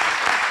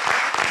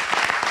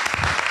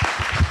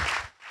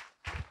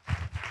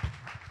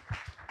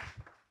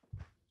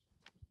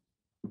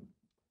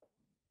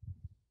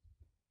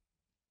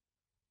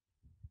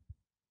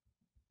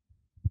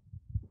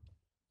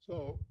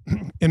 So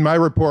in my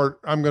report,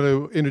 I'm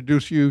going to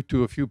introduce you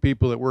to a few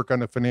people that work on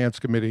the finance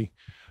committee,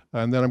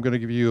 and then I'm going to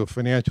give you a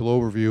financial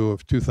overview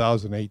of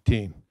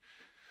 2018.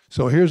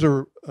 So here's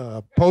a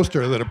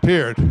poster that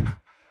appeared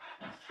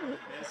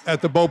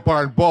at the Boat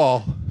Barn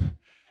Ball.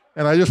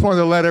 And I just wanted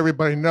to let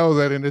everybody know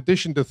that in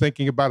addition to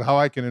thinking about how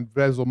I can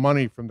embezzle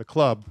money from the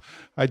club,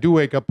 I do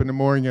wake up in the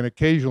morning and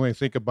occasionally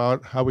think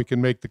about how we can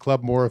make the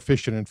club more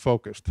efficient and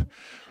focused.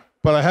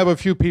 But I have a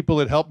few people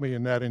that help me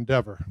in that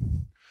endeavor.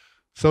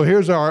 So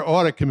here's our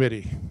audit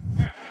committee.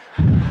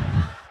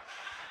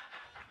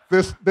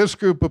 This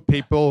group of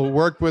people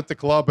worked with the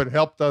club and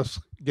helped us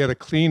get a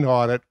clean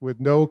audit with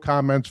no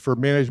comments for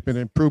management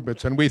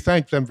improvements, and we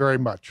thank them very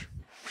much.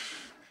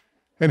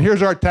 And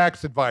here's our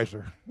tax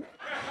advisor.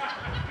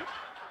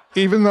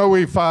 Even though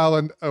we're a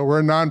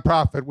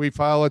nonprofit, we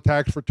file a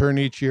tax return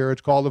each year. It's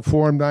called a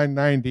Form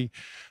 990,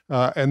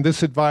 and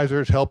this advisor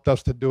has helped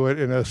us to do it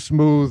in a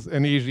smooth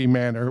and easy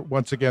manner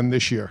once again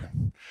this year.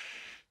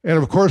 And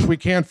of course, we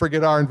can't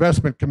forget our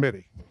investment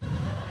committee.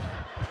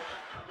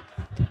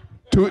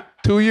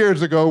 Two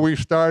years ago, we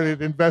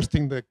started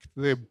investing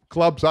the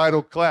club's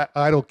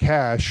idle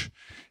cash.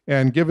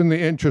 And given the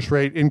interest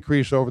rate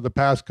increase over the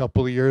past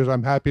couple of years,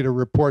 I'm happy to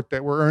report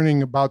that we're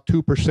earning about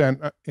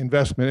 2%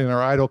 investment in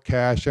our idle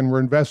cash, and we're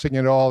investing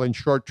it all in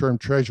short-term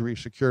treasury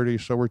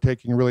securities, so we're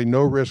taking really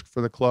no risk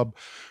for the club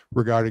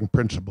regarding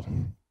principal.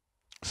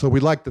 So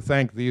we'd like to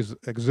thank these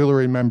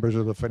auxiliary members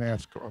of the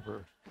finance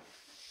corporation.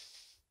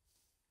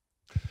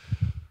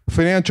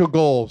 Financial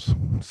goals.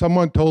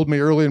 Someone told me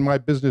early in my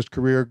business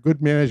career,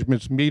 good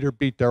managements meet or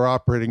beat their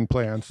operating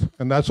plans,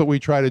 and that's what we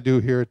try to do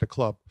here at the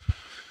club.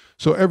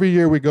 So every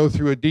year we go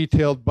through a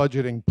detailed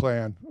budgeting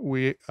plan.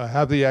 We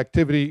have the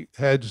activity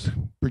heads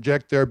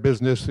project their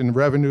business in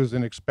revenues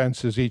and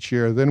expenses each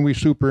year. Then we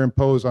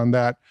superimpose on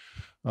that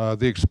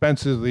the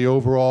expenses of the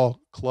overall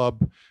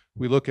club.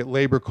 We look at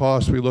labor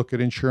costs, we look at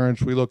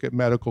insurance, we look at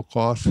medical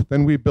costs.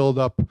 Then we build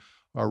up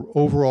our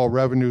overall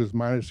revenues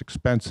minus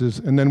expenses,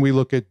 and then we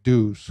look at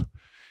dues.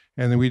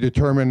 And then we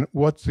determine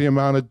what's the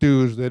amount of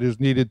dues that is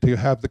needed to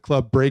have the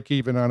club break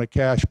even on a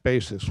cash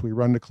basis. We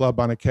run the club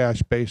on a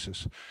cash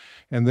basis.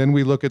 And then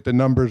we look at the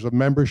numbers of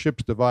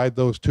memberships, divide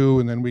those two,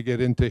 and then we get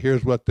into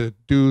here's what the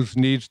dues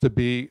needs to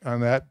be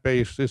on that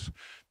basis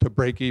to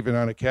break even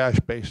on a cash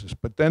basis.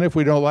 But then if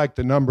we don't like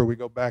the number, we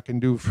go back and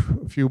do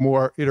a few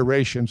more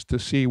iterations to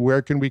see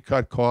where can we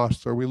cut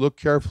costs, or we look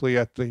carefully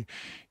at the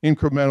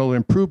incremental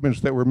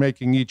improvements that we're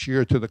making each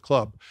year to the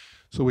club.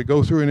 So we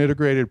go through an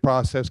integrated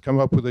process, come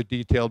up with a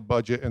detailed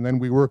budget, and then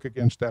we work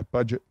against that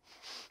budget.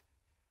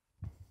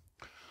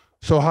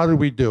 So how did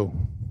we do?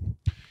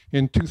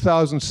 In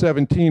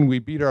 2017, we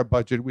beat our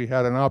budget. We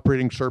had an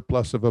operating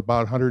surplus of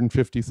about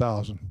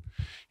 $150,000.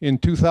 In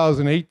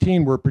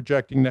 2018, we're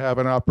projecting to have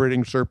an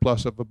operating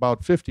surplus of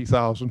about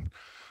 $50,000.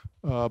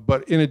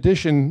 But in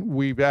addition,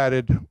 we've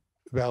added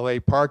valet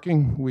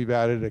parking. We've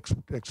added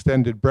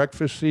extended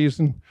breakfast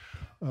season.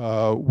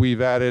 We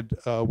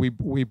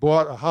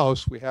bought a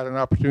house. We had an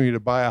opportunity to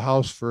buy a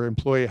house for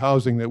employee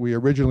housing that we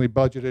originally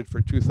budgeted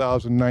for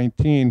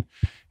 2019,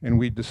 and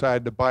we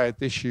decided to buy it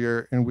this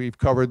year, and we've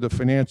covered the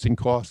financing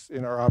costs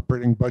in our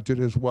operating budget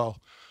as well.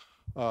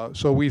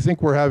 So we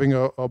think we're having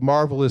a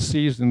marvelous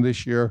season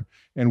this year,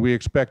 and we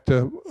expect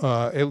to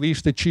at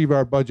least achieve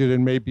our budget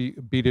and maybe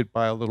beat it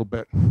by a little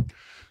bit.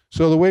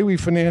 So the way we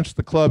finance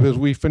the club is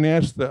we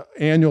finance the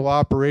annual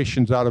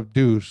operations out of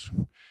dues.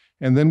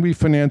 And then we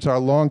finance our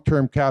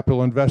long-term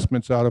capital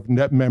investments out of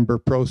net member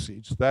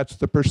proceeds. That's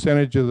the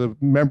percentage of the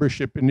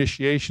membership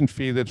initiation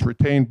fee that's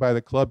retained by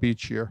the club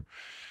each year.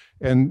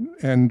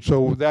 And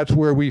so that's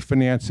where we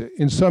finance it.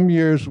 In some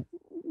years,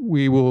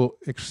 we will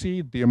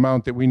exceed the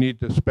amount that we need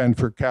to spend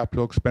for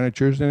capital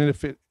expenditures. And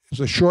if it is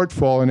a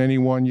shortfall in any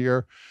one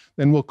year,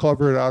 then we'll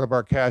cover it out of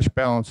our cash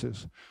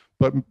balances.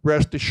 But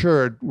rest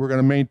assured, we're going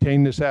to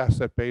maintain this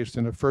asset base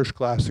in a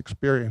first-class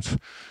experience.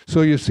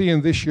 So you see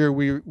in this year,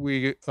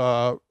 we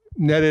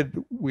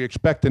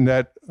expect to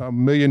net $1.4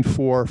 million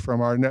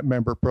from our net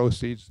member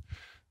proceeds.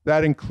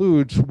 That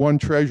includes one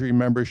treasury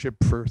membership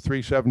for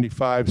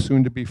 $375,000,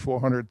 soon to be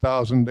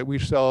 $400,000, that we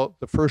sell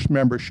the first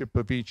membership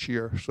of each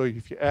year. So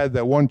if you add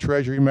that one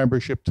treasury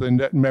membership to the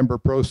net member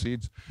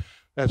proceeds,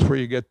 that's where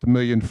you get the $1.4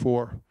 million.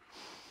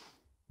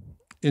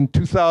 In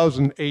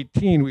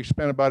 2018, we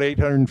spent about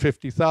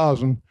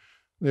 $850,000.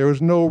 There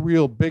was no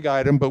real big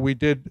item, but we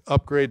did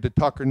upgrade the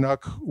Tucker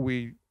Nuck.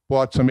 We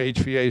bought some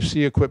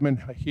HVAC equipment,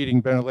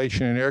 heating,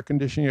 ventilation, and air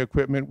conditioning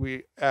equipment.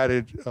 We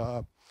added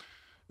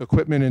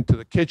equipment into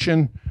the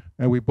kitchen,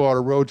 and we bought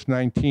a Rhodes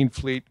 19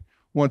 fleet.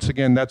 Once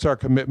again, that's our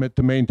commitment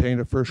to maintain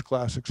a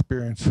first-class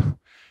experience.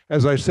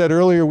 As I said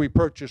earlier, we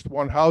purchased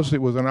one house.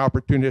 It was an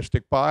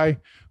opportunistic buy.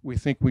 We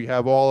think we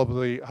have all of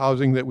the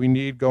housing that we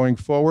need going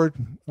forward,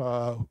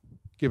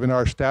 given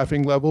our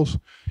staffing levels.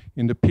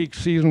 In the peak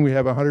season, we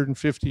have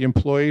 150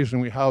 employees,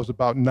 and we house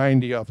about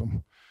 90 of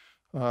them.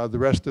 The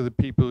rest of the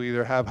people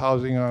either have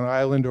housing on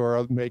island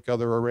or make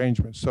other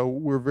arrangements. So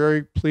we're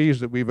very pleased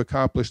that we've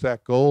accomplished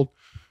that goal.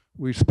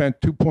 We spent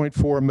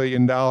 $2.4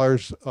 million.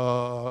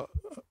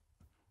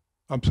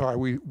 I'm sorry,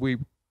 we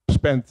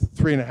spent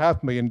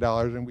 $3.5 million,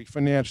 and we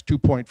financed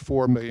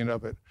 $2.4 million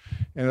of it.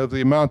 And of the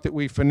amount that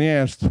we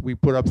financed, we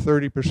put up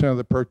 30% of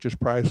the purchase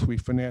price. We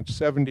financed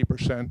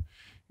 70%,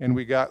 and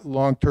we got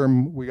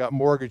long-term, we got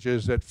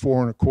mortgages at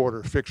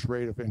 4.25% fixed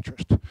rate of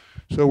interest.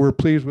 So we're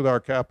pleased with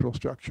our capital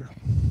structure.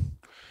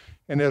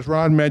 And as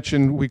Ron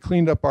mentioned, we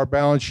cleaned up our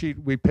balance sheet.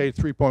 We paid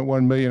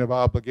 $3.1 million of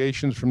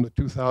obligations from the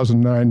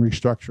 2009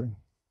 restructuring.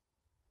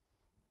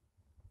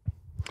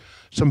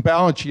 Some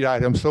balance sheet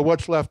items. So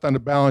what's left on the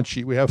balance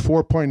sheet? We have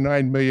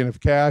 $4.9 million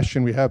of cash,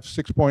 and we have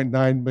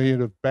 $6.9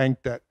 million of bank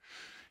debt.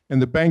 And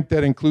the bank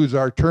debt includes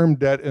our term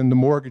debt and the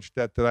mortgage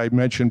debt that I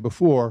mentioned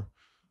before.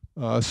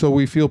 So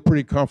we feel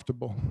pretty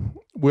comfortable.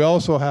 We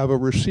also have a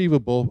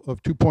receivable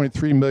of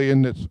 $2.3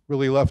 million that's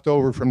really left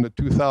over from the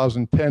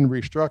 2010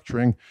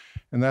 restructuring,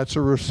 and that's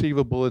a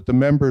receivable that the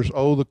members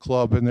owe the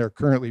club, and they're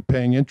currently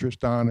paying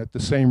interest on at the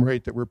same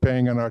rate that we're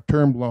paying on our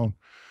term loan.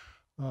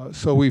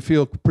 So we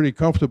feel pretty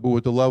comfortable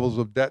with the levels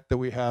of debt that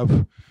we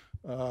have,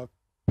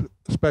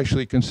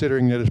 especially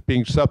considering that it's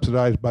being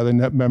subsidized by the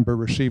net member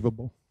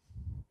receivable.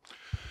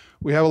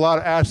 We have a lot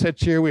of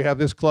assets here. We have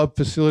this club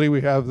facility.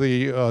 We have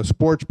the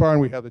sports barn.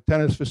 We have the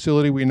tennis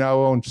facility. We now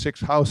own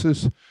 6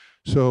 houses.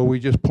 So we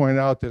just point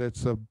out that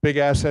it's a big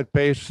asset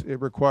base. It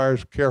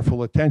requires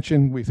careful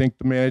attention. We think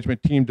the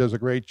management team does a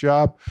great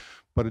job,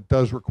 but it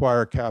does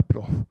require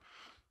capital.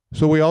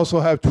 So we also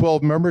have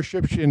 12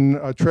 memberships in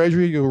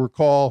Treasury. You'll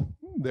recall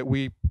that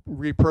we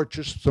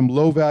repurchased some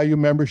low-value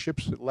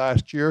memberships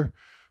last year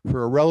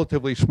for a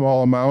relatively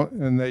small amount,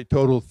 and they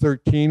totaled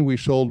 13. We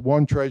sold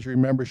 1 Treasury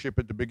membership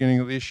at the beginning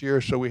of this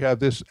year, so we have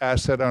this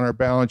asset on our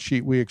balance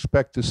sheet. We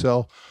expect to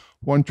sell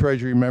 1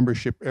 Treasury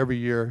membership every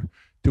year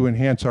to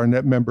enhance our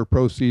net member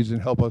proceeds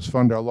and help us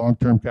fund our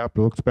long-term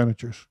capital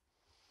expenditures.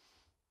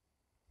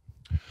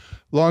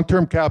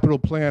 Long-term capital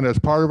plan, as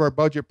part of our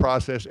budget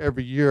process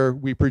every year,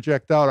 we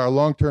project out our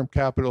long-term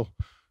capital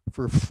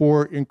for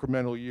 4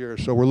 incremental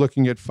years. So we're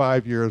looking at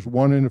 5 years,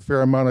 one in a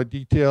fair amount of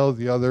detail,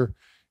 the other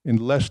in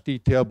less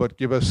detail, but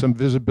give us some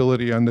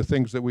visibility on the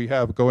things that we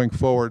have going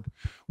forward.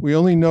 We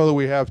only know that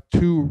we have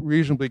 2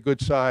 reasonably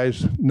good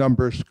size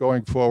numbers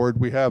going forward.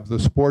 We have the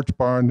sports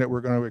barn that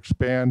we're going to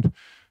expand.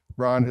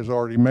 Ron has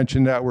already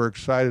mentioned that. We're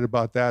excited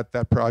about that.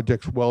 That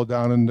project's well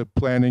down in the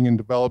planning and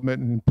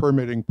development and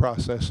permitting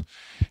process.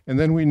 And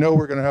then we know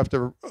we're going to have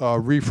to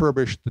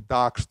refurbish the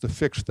docks, the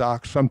fixed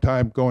docks,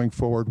 sometime going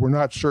forward. We're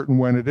not certain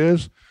when it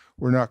is.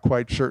 We're not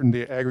quite certain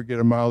the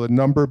aggregate amount of the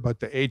number, but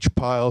the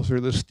H-piles,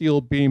 or the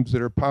steel beams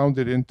that are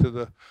pounded into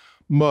the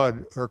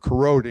mud, are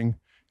corroding.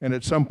 And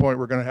at some point,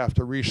 we're going to have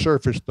to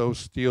resurface those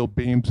steel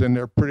beams, and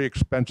they're pretty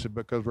expensive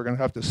because we're going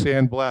to have to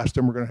sandblast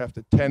them. We're going to have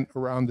to tent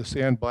around the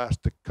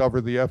sandblast to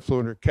cover the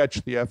effluent or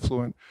catch the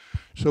effluent.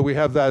 So we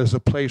have that as a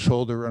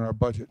placeholder in our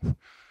budget.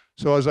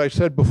 So as I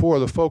said before,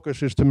 the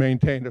focus is to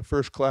maintain a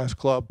first-class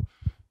club,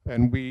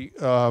 and we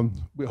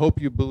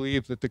hope you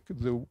believe that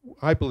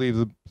I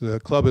believe the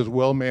club is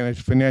well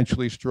managed,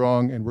 financially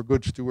strong, and we're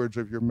good stewards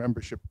of your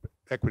membership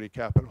equity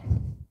capital.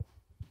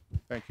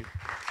 Thank you.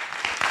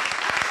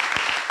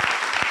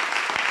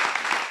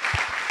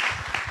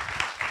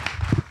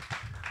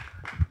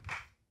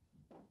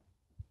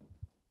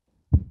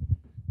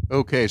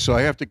 Okay, so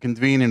I have to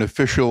convene an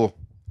official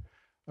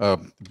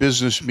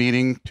business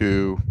meeting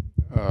to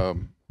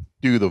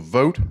do the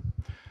vote.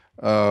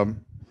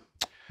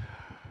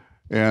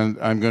 And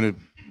I'm going to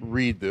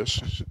read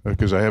this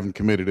because I haven't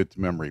committed it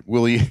to memory.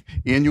 Will the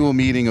annual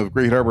meeting of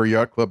Great Harbor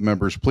Yacht Club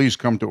members please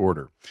come to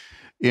order?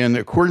 In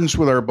accordance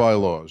with our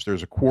bylaws,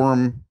 there's a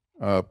quorum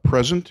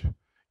present,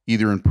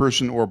 either in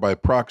person or by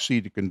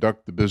proxy, to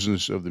conduct the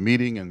business of the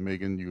meeting. And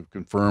Megan, you've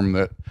confirmed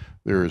that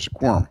there is a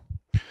quorum.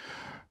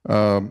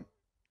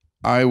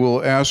 I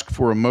will ask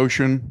for a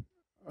motion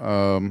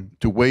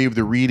to waive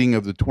the reading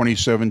of the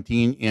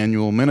 2017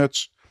 annual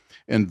minutes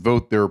and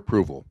vote their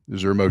approval.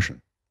 Is there a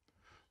motion?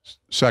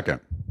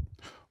 Second.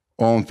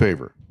 All in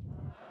favor?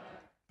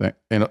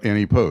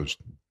 Any opposed?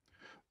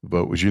 The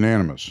vote was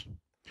unanimous.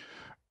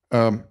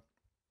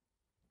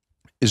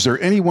 Is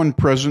there anyone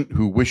present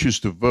who wishes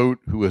to vote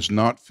who has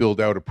not filled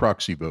out a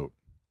proxy vote?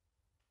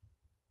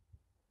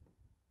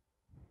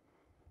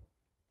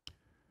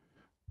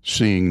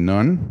 Seeing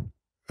none,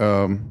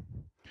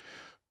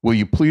 will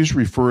you please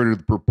refer to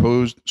the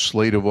proposed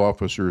slate of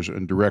officers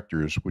and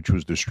directors, which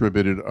was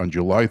distributed on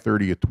July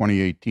 30th,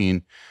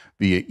 2018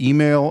 via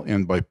email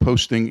and by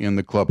posting in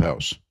the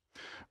clubhouse.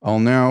 I'll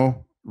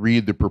now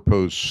read the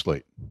proposed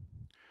slate.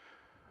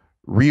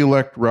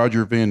 Re-elect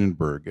Roger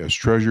Vandenberg as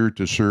treasurer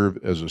to serve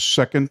as a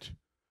second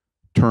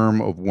term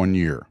of 1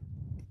 year.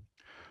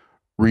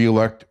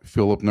 Re-elect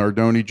Philip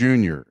Nardoni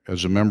Jr.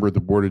 as a member of the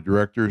board of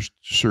directors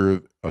to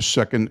serve a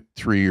second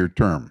 3-year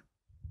term.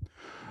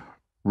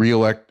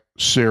 Re-elect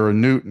Sarah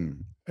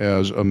Newton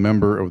as a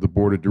member of the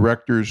board of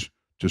directors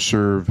to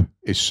serve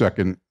a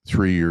second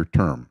 3-year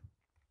term.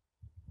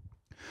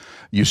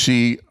 You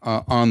see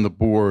on the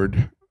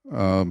board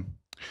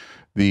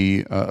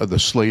the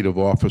slate of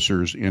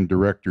officers and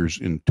directors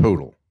in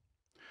total.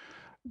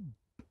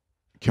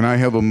 Can I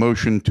have a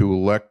motion to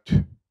elect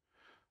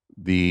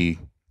the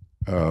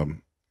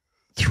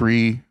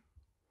 3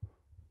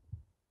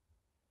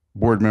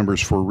 board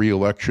members for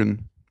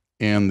re-election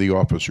and the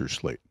officer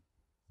slate?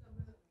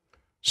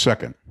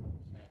 Second.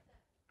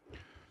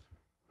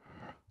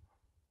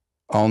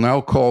 I'll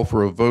now call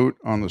for a vote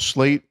on the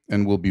slate,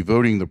 and we'll be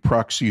voting the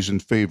proxies in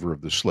favor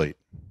of the slate.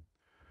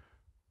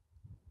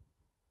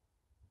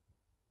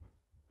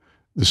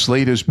 The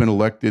slate has been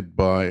elected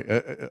by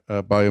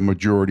a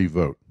majority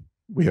vote.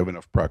 We have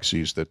enough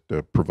proxies that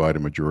provide a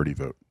majority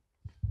vote.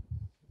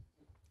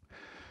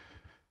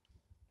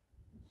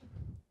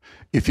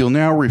 If you'll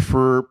now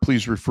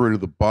please refer to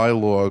the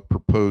bylaw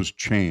proposed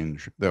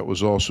change that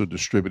was also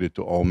distributed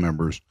to all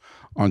members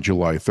on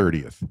July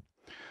 30th.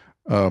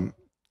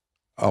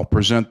 I'll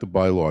present the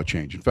bylaw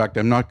change. In fact,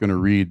 I'm not going to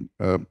read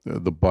the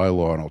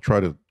bylaw, and I'll try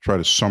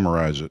to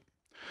summarize it.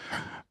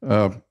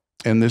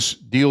 And this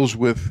deals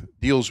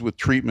with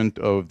treatment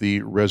of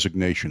the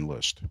resignation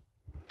list.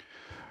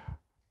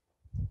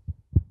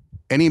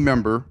 Any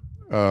member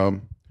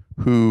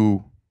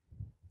who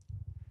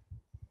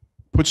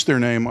puts their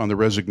name on the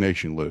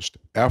resignation list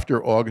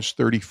after August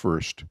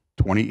 31st,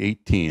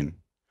 2018,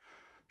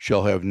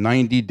 shall have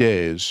 90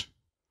 days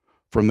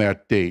from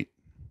that date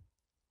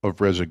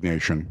of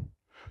resignation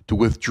to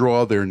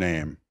withdraw their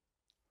name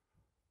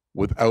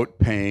without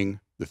paying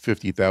the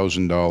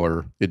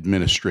 $50,000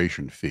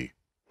 administration fee.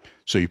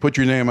 So you put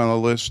your name on the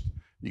list,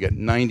 you get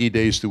 90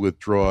 days to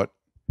withdraw it,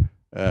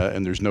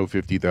 and there's no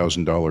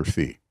 $50,000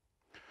 fee.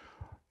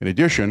 In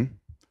addition,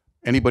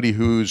 anybody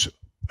whose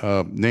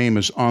name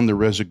is on the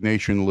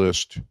resignation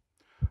list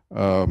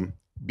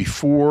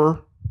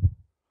before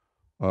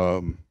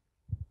August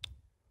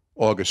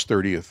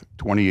 30th,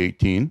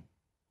 2018,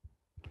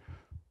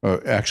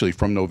 actually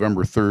from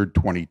November 3rd,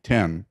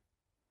 2010,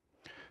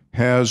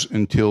 has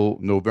until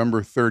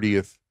November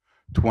 30th,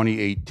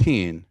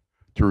 2018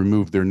 to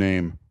remove their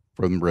name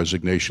from the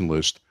resignation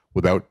list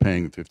without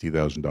paying the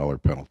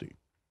 $50,000 penalty.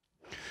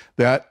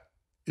 That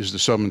is the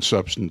sum and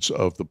substance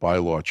of the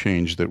bylaw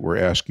change that we're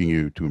asking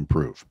you to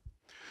improve.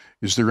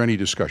 Is there any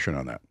discussion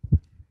on that?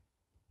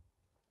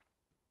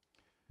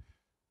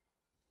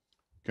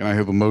 Can I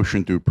have a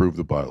motion to approve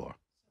the bylaw?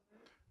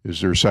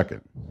 Is there a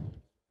second?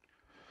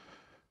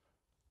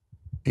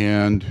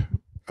 And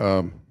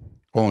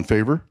all in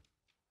favor?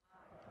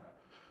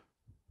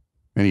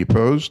 Any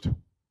opposed?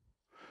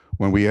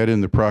 When we add in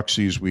the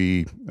proxies,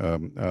 we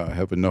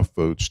have enough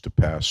votes to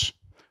pass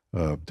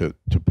the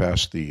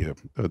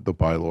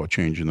bylaw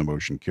change, and the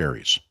motion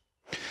carries.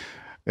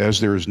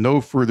 As there is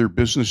no further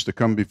business to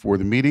come before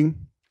the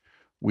meeting,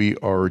 we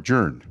are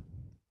adjourned.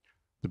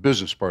 The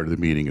business part of the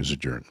meeting is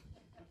adjourned.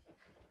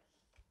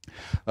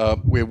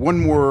 We have one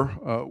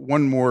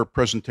more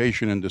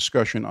presentation and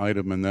discussion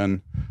item, and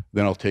then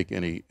I'll take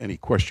any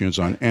questions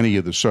on any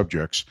of the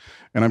subjects.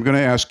 And I'm going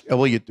to ask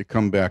Elliot to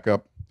come back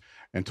up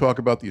and talk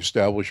about the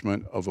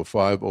establishment of a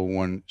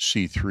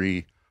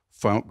 501c3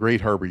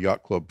 Great Harbor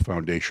Yacht Club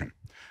Foundation.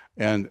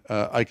 And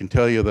I can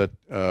tell you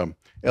that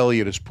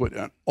Elliot has put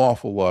an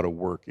awful lot of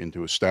work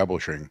into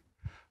establishing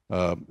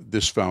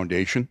this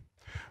foundation.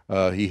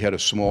 He had a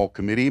small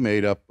committee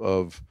made up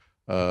of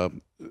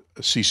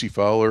Cece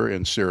Fowler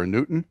and Sarah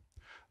Newton.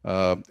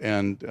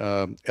 And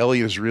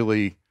Elliot has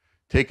really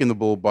taken the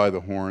bull by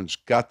the horns,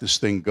 got this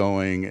thing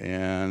going,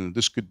 and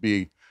this could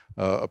be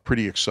a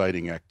pretty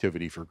exciting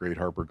activity for Great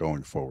Harbor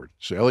going forward.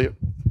 So, Elliot.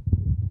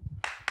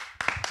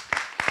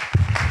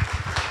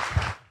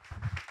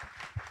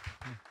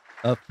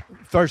 Uh,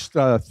 First,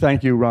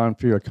 thank you, Ron,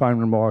 for your kind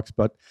remarks,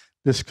 but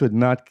this could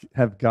not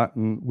have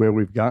gotten where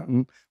we've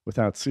gotten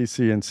without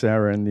Cece and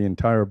Sarah and the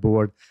entire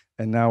board.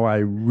 And now I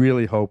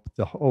really hope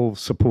the whole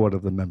support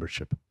of the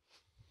membership.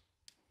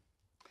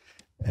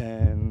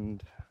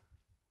 And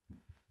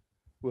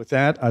with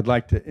that, I'd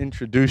like to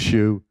introduce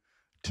you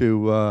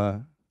to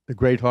the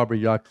Great Harbor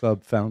Yacht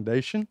Club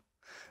Foundation,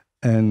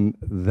 and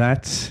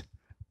that's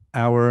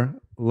our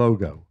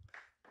logo.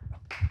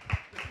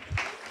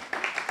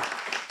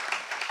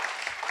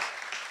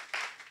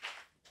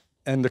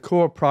 And the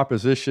core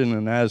proposition,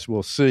 and as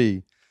we'll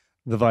see,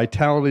 the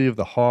vitality of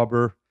the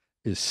harbor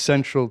is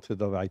central to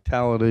the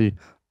vitality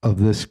of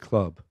this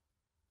club.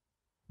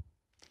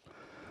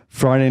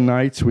 Friday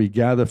nights, we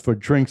gather for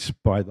drinks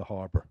by the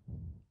harbor.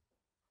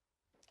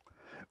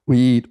 We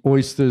eat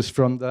oysters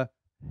from the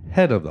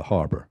head of the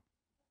harbor.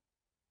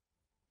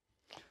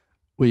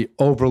 We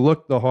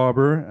overlook the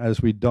harbor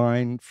as we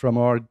dine from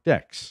our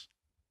decks.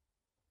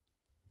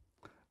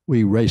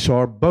 We race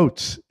our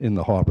boats in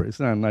the harbor.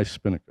 Isn't that a nice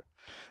spinnaker?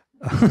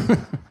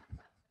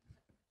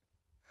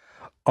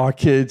 Our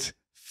kids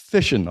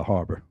fish in the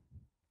harbor.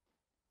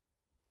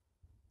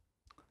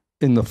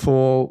 In the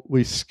fall,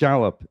 we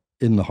scallop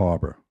in the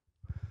harbor.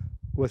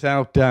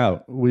 Without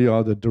doubt, we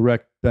are the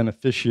direct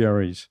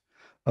beneficiaries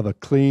of a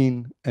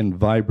clean and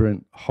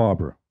vibrant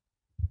harbor.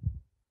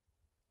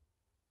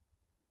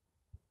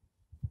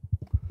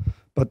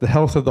 But the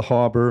health of the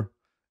harbor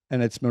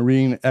and its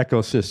marine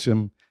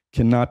ecosystem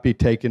cannot be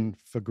taken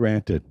for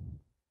granted.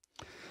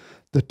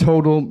 The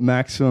total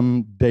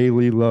maximum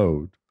daily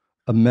load,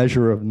 a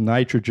measure of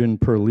nitrogen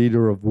per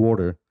liter of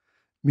water,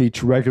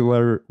 meets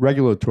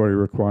regulatory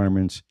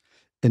requirements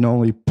in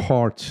only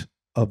parts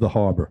of the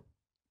harbor.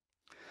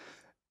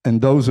 And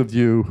those of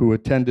you who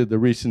attended the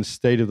recent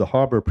State of the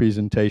Harbor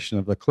presentation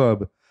of the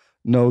club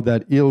know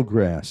that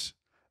eelgrass,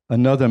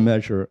 another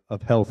measure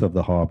of health of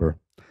the harbor,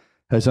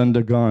 has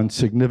undergone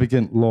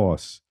significant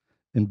loss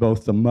in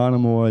both the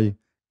Monomoy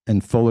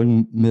and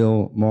Fulling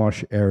Mill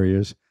Marsh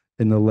areas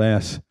in the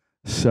last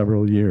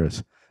several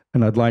years.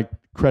 And I'd like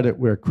credit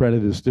where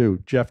credit is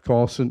due. Jeff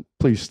Carlson,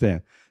 please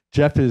stand.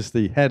 Jeff is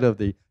the head of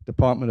the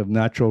Department of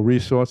Natural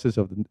Resources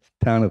of the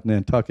town of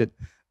Nantucket.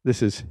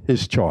 This is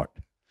his chart.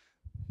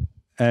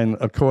 And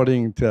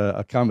according to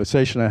a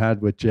conversation I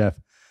had with Jeff,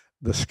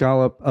 the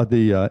scallop of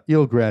the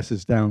eelgrass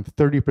is down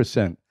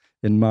 30%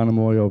 in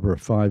Monomoy over a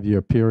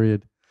 5-year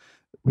period.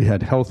 We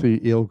had healthy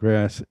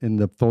eelgrass in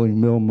the Fulling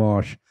Mill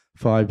Marsh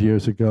 5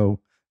 years ago.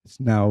 It's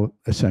now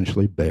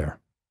essentially bare.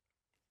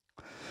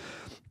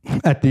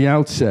 At the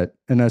outset,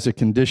 and as a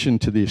condition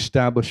to the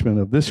establishment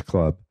of this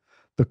club,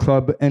 the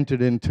club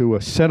entered into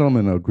a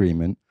settlement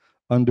agreement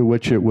under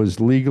which it was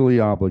legally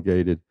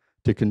obligated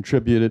to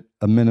contribute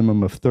a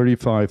minimum of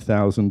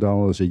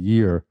 $35,000 a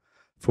year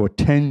for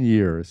 10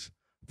 years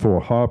for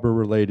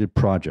harbor-related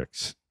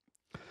projects.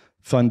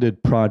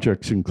 Funded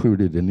projects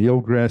included an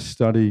eelgrass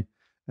study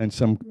and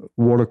some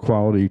water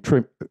quality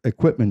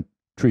equipment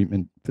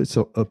treatment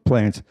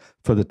plants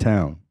for the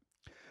town.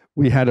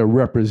 We had a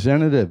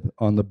representative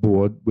on the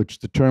board which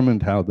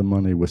determined how the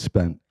money was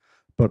spent,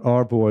 but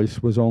our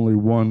voice was only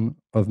one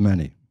of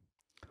many.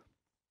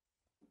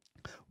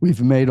 We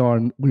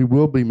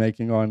will be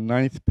making our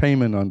 9th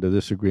payment under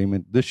this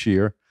agreement this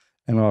year,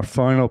 and our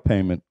final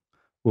payment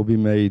will be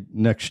made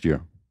next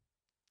year.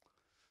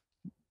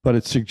 But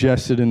it's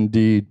suggested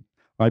indeed,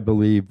 I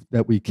believe,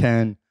 that we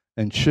can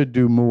and should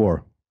do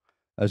more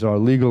as our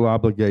legal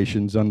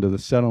obligations under the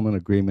settlement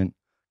agreement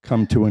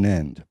come to an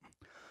end.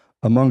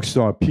 Amongst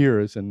our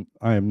peers, and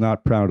I am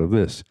not proud of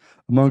this,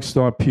 amongst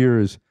our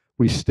peers,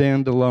 we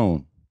stand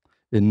alone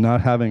in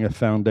not having a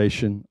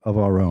foundation of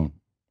our own.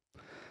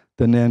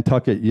 The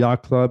Nantucket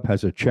Yacht Club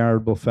has a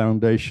charitable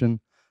foundation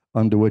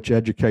under which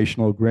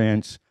educational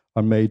grants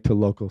are made to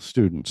local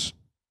students.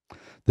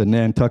 The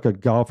Nantucket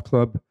Golf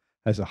Club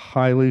has a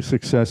highly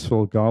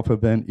successful golf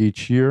event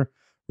each year,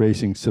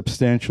 raising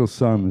substantial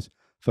sums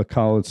for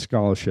college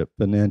scholarship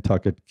for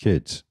Nantucket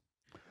kids.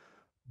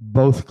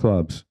 Both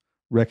clubs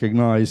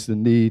recognize the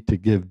need to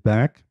give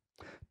back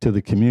to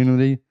the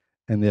community,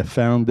 and their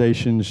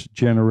foundations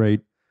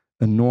generate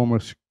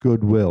enormous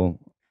goodwill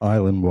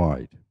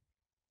island-wide.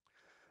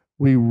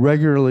 We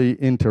regularly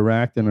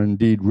interact and are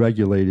indeed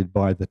regulated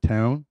by the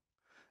town,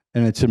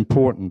 and it's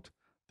important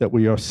that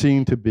we are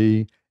seen to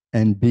be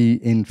and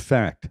be, in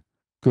fact,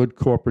 good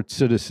corporate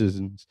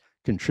citizens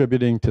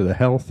contributing to the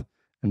health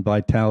and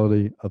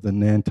vitality of the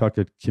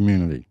Nantucket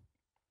community.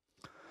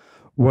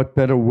 What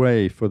better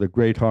way for the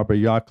Great Harbor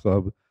Yacht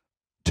Club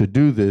to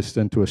do this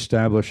than to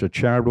establish a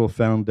charitable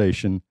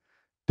foundation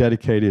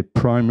dedicated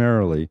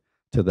primarily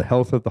to the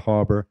health of the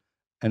harbor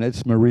and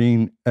its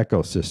marine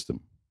ecosystem.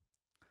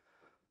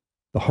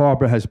 The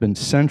harbor has been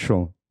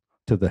central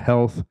to the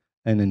health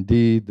and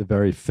indeed the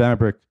very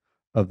fabric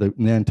of the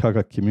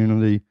Nantucket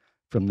community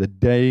from the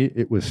day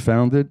it was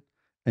founded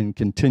and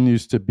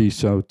continues to be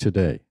so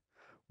today.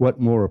 What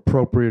more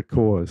appropriate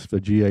cause for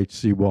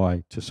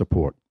GHCY to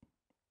support?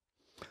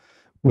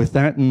 With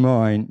that in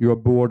mind, your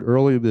board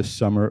earlier this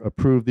summer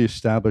approved the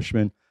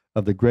establishment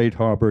of the Great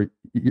Harbor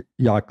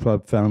Yacht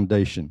Club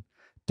Foundation,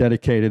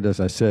 dedicated, as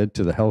I said,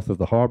 to the health of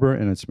the harbor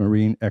and its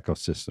marine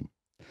ecosystem.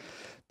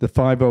 The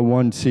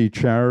 501c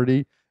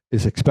charity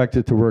is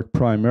expected to work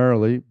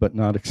primarily, but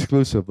not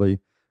exclusively,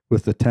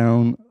 with the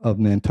town of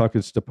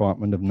Nantucket's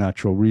Department of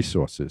Natural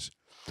Resources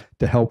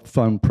to help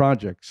fund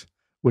projects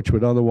which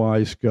would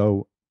otherwise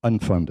go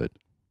unfunded.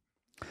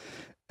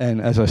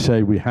 And as I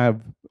say, we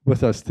have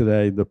with us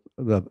today the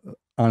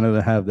honor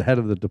to have the head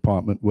of the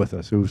department with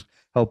us, who's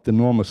helped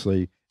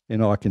enormously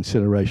in our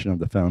consideration of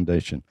the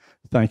foundation.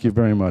 Thank you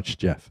very much,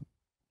 Jeff.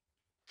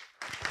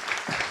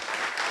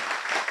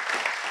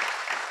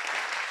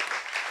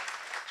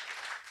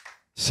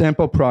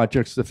 Sample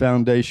projects the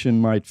foundation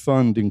might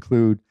fund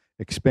include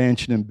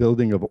expansion and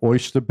building of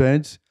oyster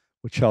beds,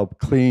 which help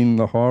clean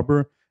the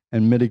harbor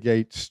and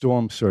mitigate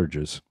storm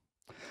surges.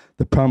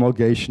 The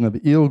promulgation of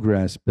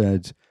eelgrass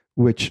beds,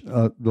 which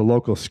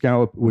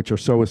which are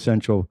so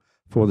essential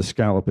for the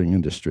scalloping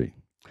industry.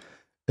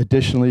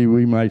 Additionally,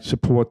 we might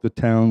support the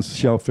town's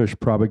shellfish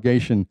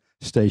propagation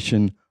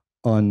station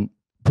on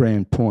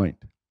Brand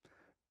Point.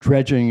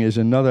 Dredging is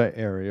another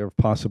area of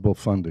possible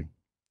funding.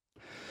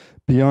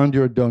 Beyond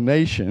your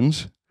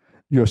donations,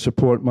 your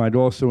support might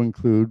also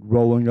include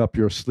rolling up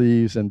your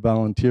sleeves and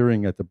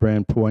volunteering at the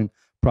Brand Point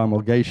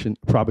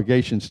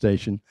propagation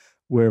station,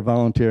 where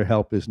volunteer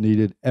help is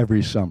needed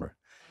every summer.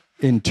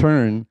 In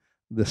turn,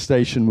 the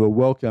station will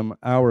welcome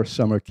our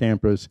summer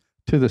campers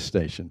to the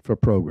station for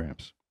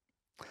programs.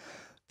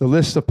 The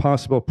list of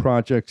possible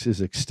projects is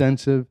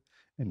extensive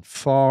and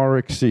far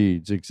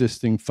exceeds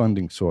existing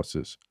funding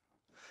sources,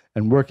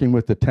 and working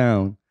with the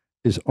town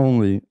is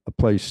only a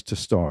place to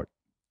start.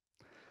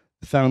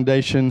 The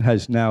foundation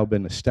has now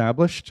been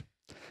established,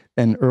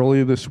 and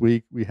earlier this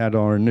week we had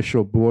our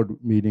initial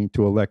board meeting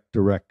to elect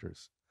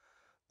directors.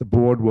 The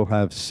board will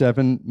have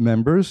 7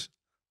 members: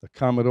 the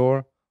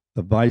Commodore,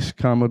 the Vice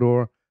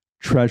Commodore,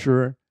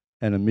 Treasurer,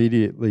 and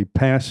immediately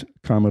past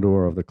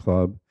Commodore of the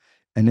club,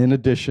 and in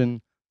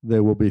addition,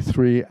 there will be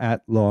 3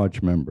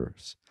 at-large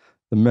members.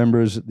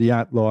 The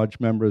at-large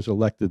members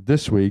elected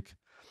this week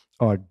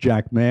are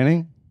Jack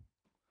Manning,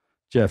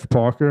 Jeff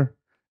Parker,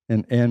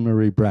 and Anne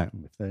Marie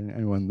Bratton. If there's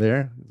anyone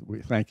there,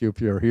 we thank you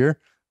if you're here.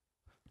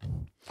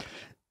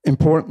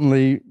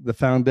 Importantly, the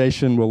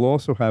foundation will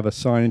also have a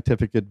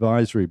scientific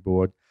advisory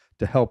board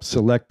to help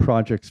select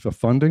projects for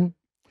funding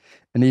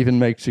and even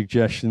make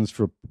suggestions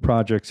for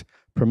projects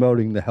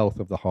promoting the health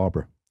of the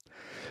harbor.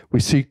 We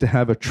seek to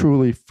have a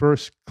truly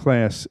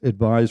first-class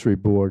advisory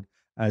board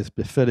as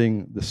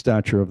befitting the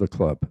stature of the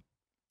club.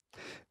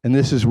 And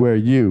this is where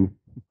you,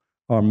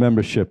 our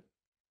membership,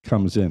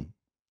 comes in.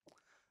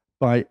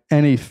 By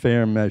any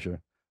fair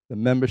measure, the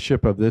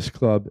membership of this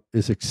club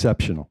is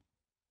exceptional.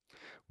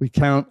 We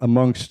count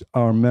amongst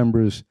our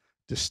members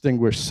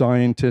distinguished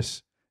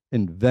scientists,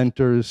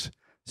 inventors,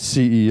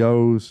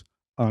 CEOs,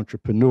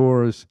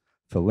 entrepreneurs,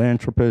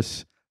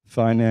 philanthropists,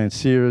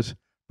 financiers,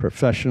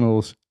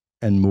 professionals,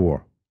 and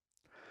more.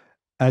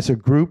 As a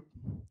group,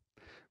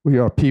 we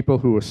are people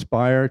who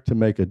aspire to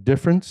make a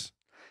difference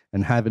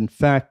and have in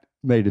fact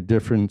made a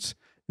difference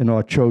in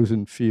our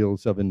chosen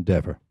fields of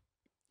endeavor.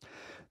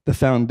 The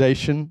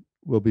foundation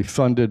will be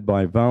funded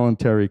by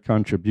voluntary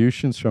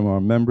contributions from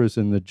our members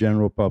and the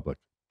general public.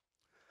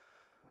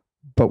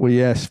 But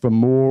we ask for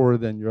more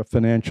than your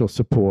financial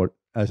support,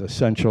 as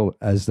essential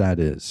as that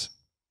is.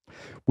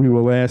 We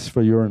will ask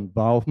for your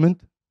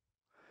involvement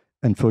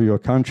and for your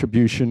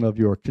contribution of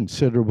your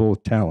considerable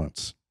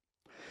talents.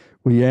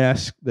 We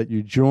ask that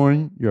you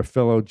join your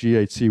fellow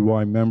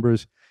GHCY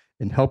members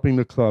in helping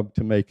the club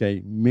to make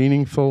a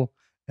meaningful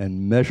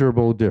and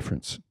measurable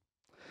difference.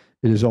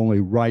 It is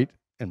only right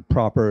and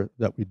proper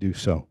that we do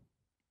so.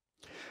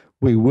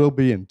 We will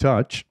be in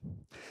touch,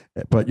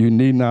 but you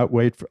need not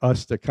wait for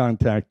us to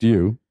contact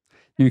you.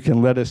 You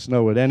can let us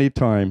know at any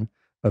time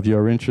of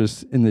your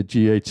interest in the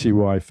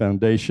GHCY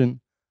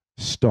Foundation,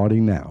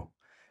 starting now.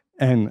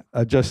 And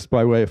just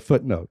by way of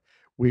footnote,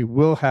 we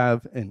will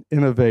have an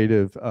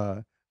innovative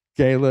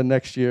gala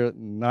next year,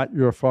 not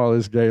your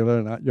father's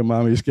gala, not your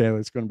mommy's gala.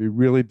 It's going to be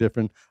really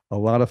different, a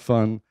lot of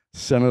fun,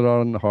 centered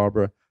on the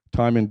harbor,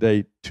 time and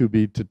date to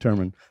be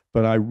determined.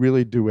 But I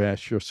really do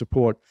ask your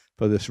support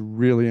for this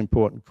really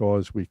important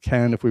cause. We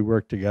can, if we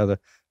work together,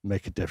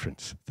 make a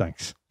difference.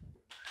 Thanks.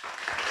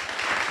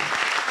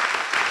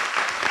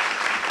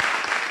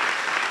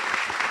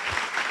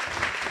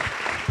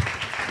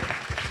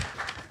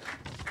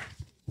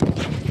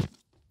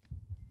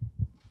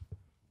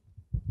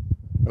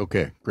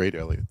 Okay, great,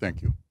 Elliot.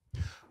 Thank you.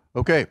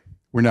 Okay,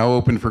 we're now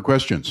open for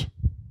questions.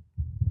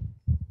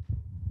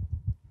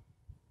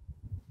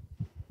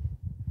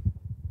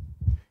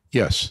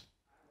 Yes.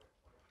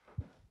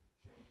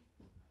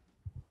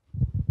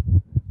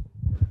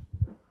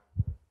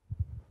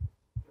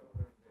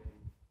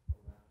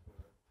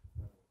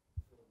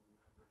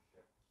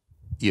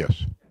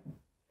 Yes.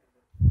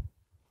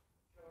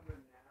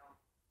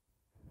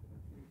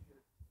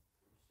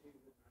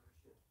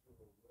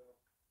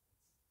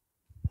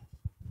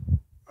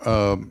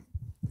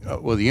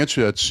 Well, the answer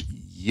to that's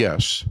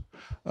yes.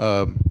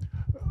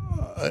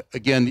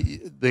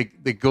 Again,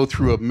 they go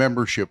through a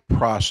membership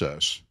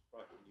process.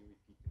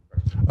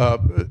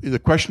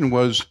 The question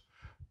was,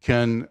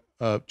 can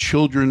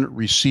children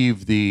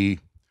receive the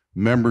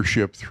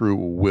membership through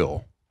a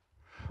will?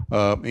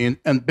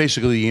 And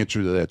basically the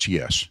answer to that's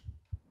yes.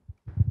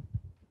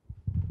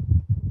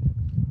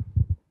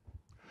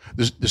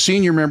 The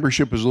senior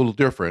membership is a little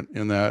different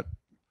in that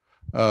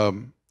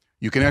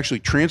you can actually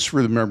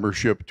transfer the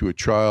membership to a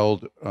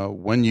child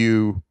when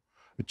you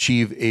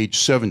achieve age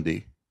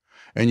 70,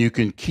 and you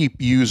can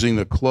keep using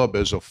the club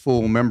as a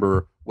full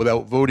member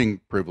without voting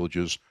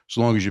privileges as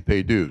long as you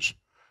pay dues.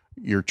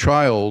 Your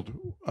child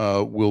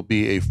will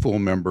be a full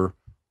member,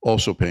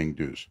 also paying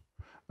dues.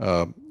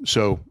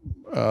 So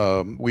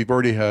we've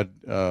already had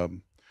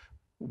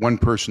one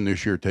person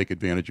this year take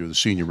advantage of the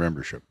senior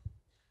membership.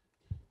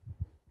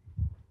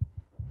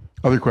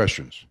 Other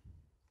questions?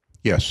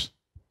 Yes.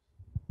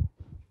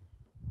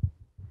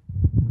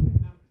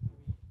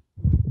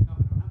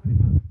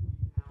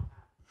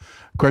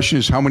 Question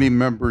is, how many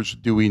members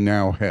do we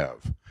now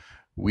have?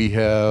 We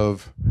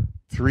have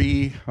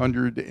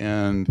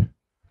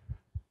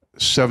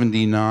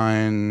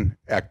 379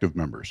 active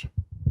members.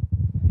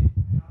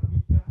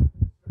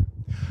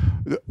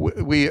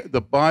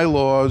 The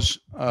bylaws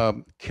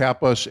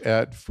cap us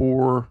at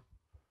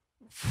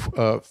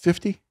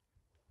 450?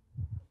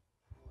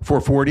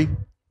 440?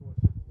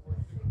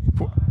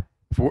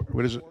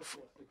 What is it?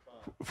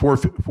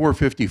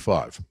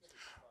 455.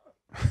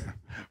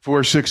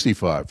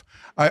 465.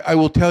 I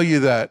will tell you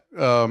that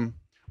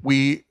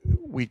we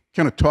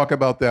kind of talk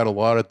about that a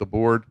lot at the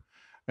board,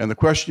 and the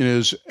question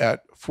is,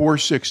 at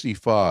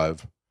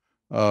 465,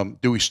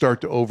 do we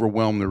start to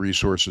overwhelm the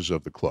resources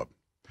of the club?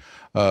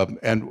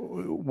 And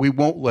we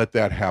won't let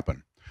that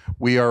happen.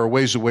 We are a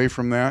ways away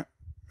from that,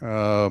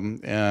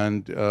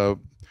 and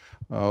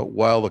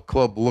while the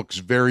club looks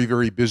very,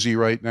 very busy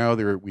right now,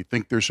 we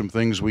think there's some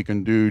things we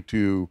can do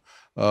to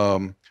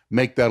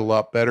make that a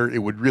lot better. It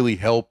would really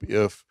help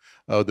if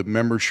the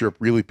membership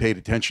really paid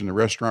attention to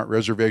restaurant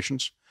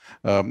reservations,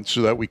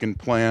 so that we can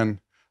plan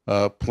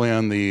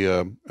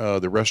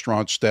the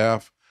restaurant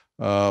staff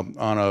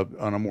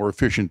on a more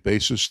efficient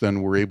basis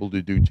than we're able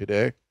to do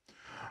today.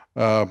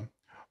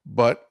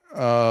 But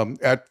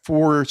at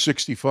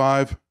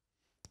 465,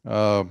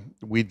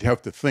 we'd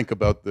have to think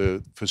about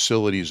the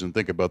facilities and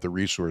think about the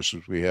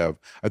resources we have,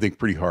 I think,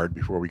 pretty hard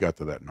before we got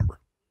to that number.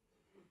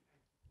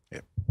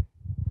 Yeah.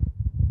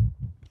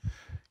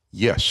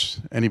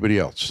 Yes. Anybody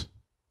else?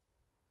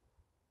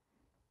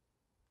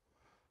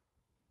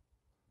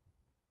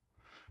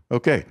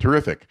 Okay,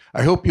 terrific.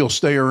 I hope you'll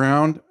stay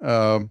around.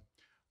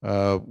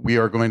 We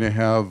are going to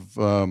have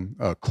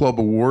club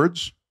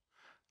awards,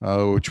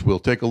 which will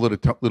take a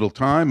little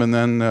time, and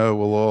then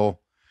we'll all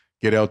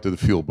get out to the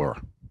fuel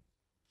bar.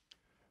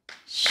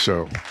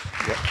 So,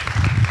 yeah.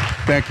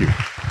 Thank you.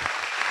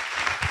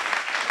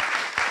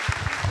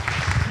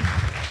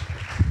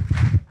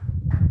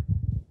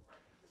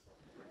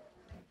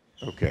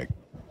 Okay,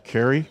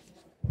 Carrie?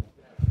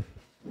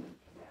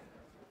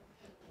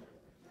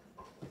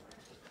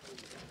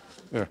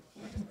 Yeah.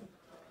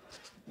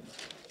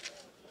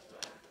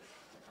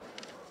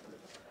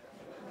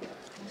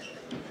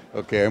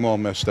 Okay, I'm all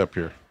messed up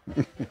here.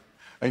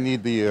 I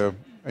need the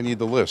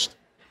list.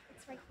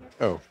 It's right here.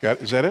 Oh,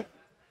 is that it?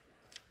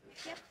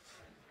 Yep.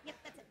 Yep,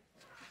 that's it.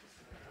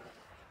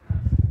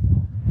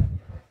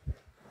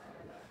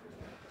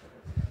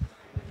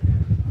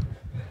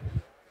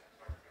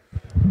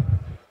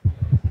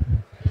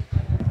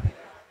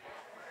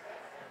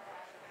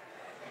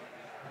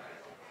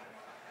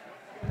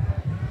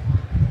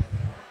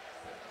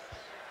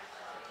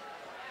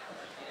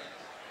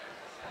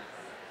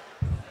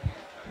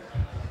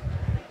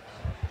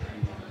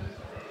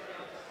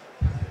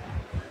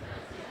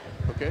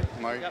 Okay.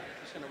 Yep,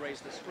 just going to raise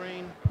the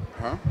screen.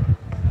 Huh?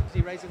 Is he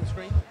raising the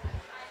screen?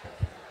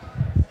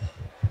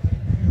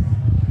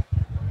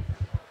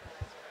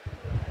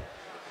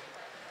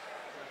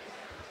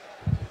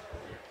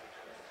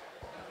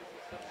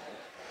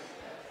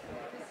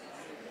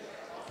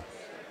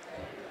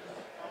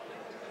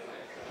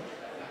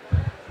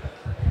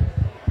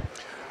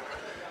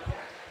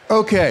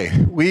 Okay,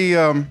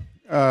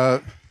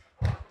 how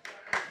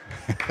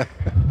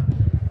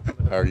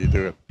are you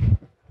doing?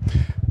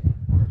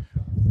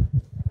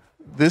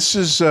 This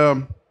is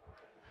a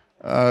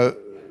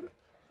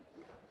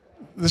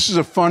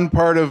fun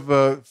part of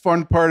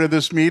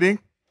this meeting.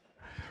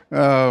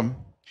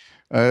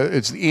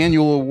 It's the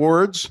annual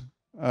awards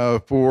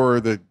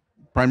for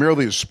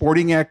primarily the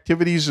sporting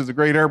activities of the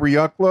Great Harbor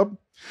Yacht Club.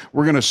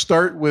 We're going to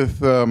start with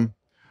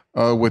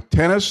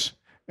tennis,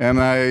 and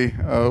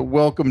I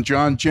welcome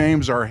John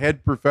James, our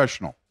head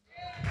professional.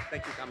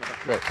 Thank you, Commodore.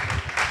 Great.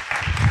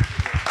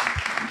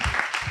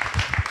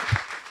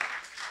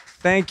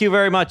 Thank you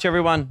very much,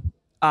 everyone.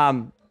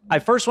 I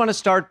first want to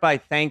start by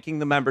thanking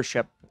the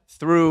membership.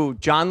 Through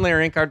John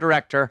Leerink, our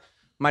director,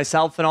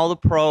 myself and all the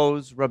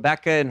pros,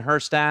 Rebecca and her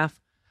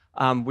staff,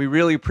 we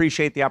really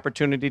appreciate the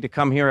opportunity to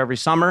come here every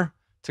summer,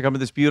 to come to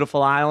this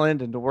beautiful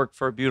island and to work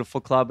for a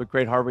beautiful club at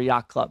Great Harbor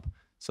Yacht Club.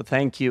 So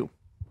thank you.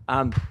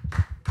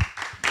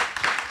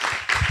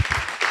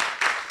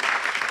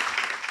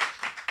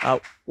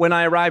 When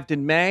I arrived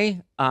in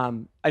May,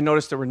 I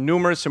noticed there were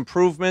numerous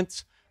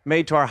improvements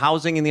made to our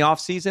housing in the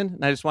off-season,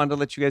 and I just wanted to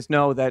let you guys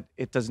know that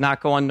it does not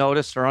go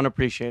unnoticed or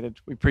unappreciated.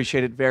 We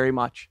appreciate it very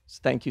much.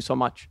 So thank you so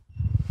much.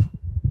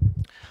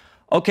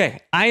 Okay,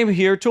 I am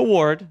here to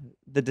award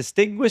the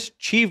Distinguished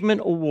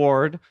Achievement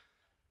Award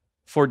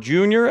for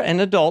junior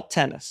and adult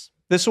tennis.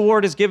 This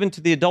award is given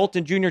to the adult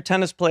and junior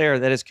tennis player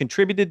that has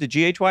contributed to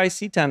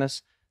GHYC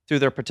tennis through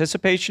their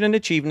participation and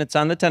achievements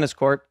on the tennis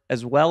court,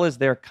 as well as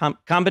their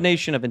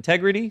combination of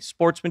integrity,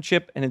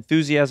 sportsmanship, and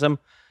enthusiasm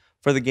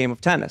for the game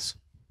of tennis.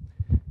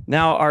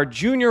 Now, our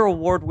junior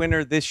award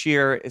winner this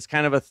year is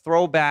kind of a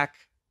throwback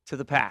to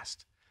the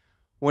past.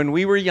 When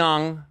we were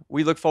young,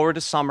 we looked forward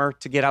to summer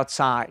to get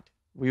outside.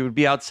 We would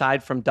be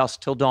outside from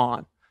dusk till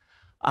dawn.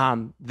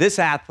 This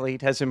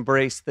athlete has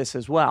embraced this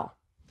as well.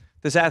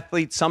 This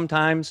athlete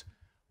sometimes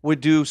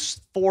would do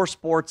 4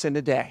 sports in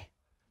a day.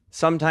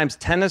 Sometimes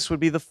tennis would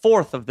be the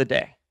 4th of the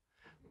day.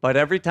 But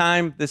every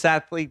time this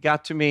athlete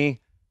got to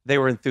me, they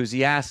were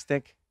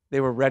enthusiastic,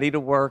 they were ready to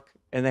work,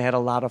 and they had a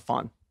lot of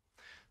fun.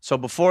 So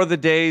before the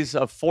days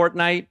of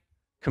Fortnite,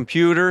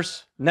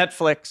 computers,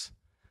 Netflix,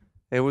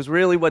 it was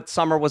really what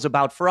summer was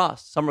about for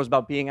us. Summer was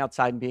about being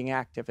outside and being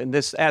active, and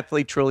this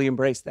athlete truly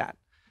embraced that.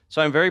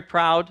 So I'm very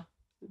proud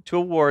to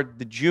award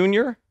the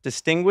Junior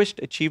Distinguished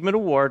Achievement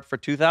Award for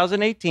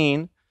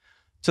 2018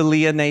 to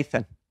Leah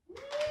Nathan.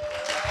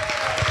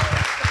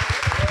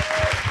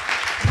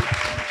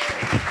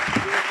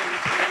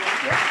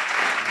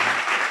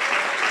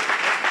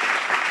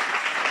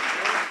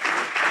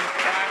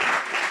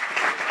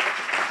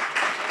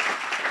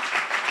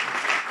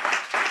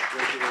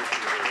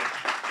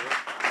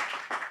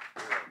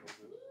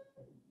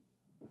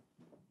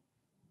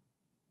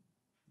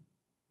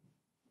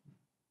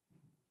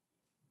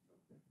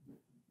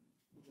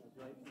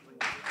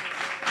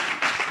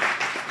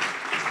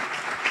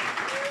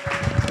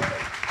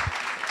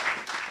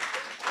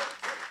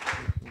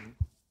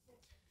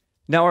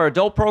 Now, our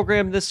adult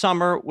program this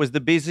summer was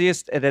the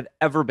busiest it had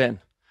ever been.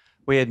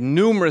 We had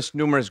numerous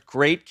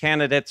great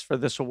candidates for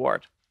this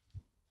award.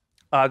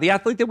 The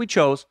athlete that we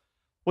chose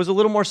was a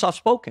little more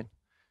soft-spoken.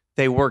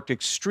 They worked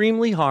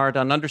extremely hard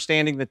on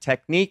understanding the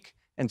technique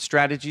and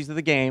strategies of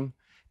the game,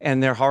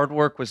 and their hard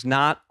work was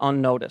not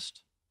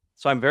unnoticed.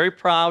 So I'm very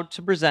proud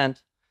to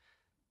present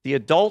the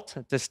Adult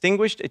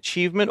Distinguished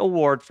Achievement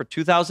Award for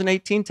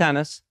 2018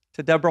 tennis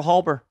to Deborah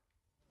Halber.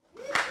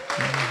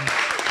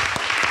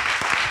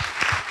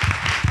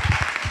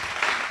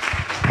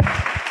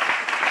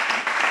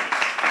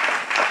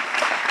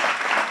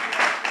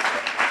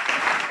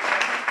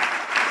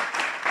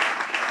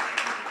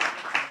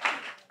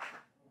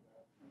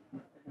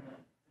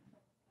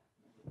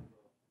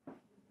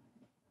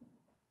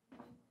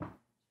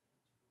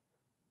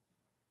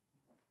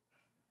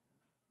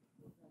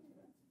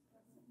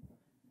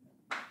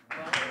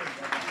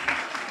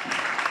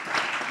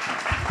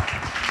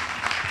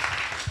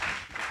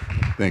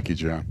 Thank you,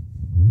 John.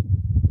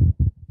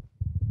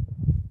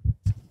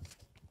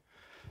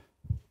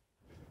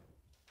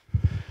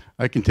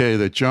 I can tell you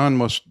that John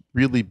must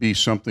really be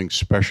something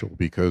special,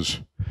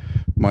 because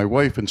my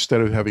wife,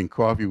 instead of having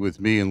coffee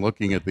with me and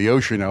looking at the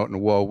ocean out in the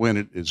Wall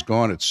Wind, is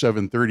gone at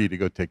 7:30 to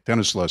go take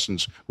tennis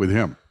lessons with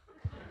him.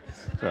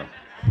 So.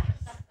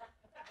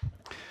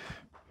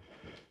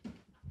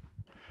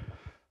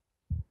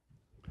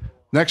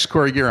 Next,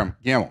 Corey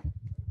Gamble,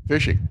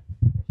 fishing.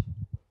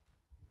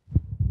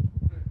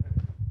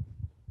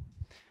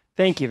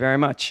 Thank you very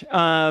much.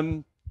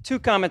 2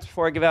 comments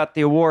before I give out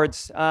the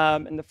awards.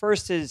 And the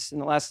first is, in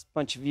the last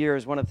bunch of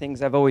years, one of the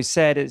things I've always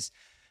said is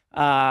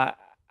how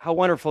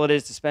wonderful it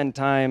is to spend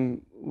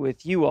time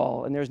with you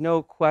all. And there's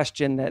no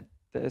question that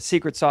the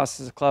secret sauce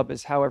as a club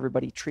is how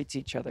everybody treats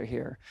each other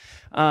here.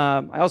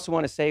 I also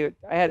want to say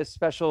I had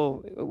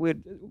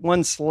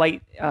one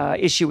slight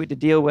issue we had to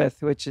deal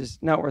with, which is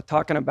not worth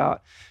talking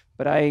about.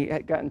 But I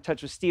had got in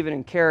touch with Stephen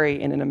and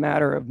Carrie, and in a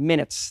matter of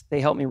minutes,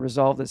 they helped me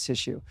resolve this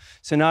issue.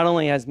 So not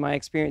only has my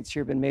experience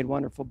here been made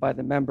wonderful by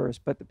the members,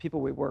 but the people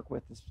we work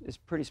with is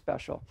pretty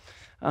special.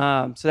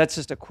 So that's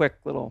just a quick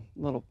little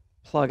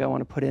plug I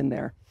want to put in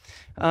there.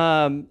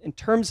 In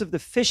terms of the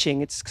fishing,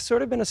 it's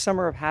sort of been a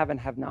summer of have and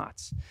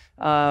have-nots.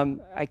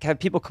 I have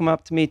people come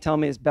up to me, tell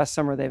me it's the best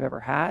summer they've ever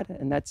had,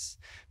 and that's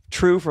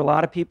true for a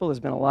lot of people.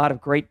 There's been a lot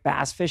of great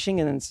bass fishing,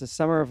 and then it's the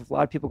summer of a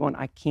lot of people going,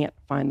 I can't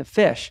find the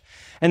fish.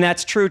 And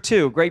that's true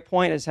too. Great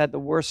Point has had the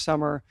worst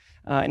summer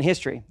in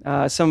history.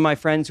 Some of my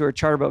friends who are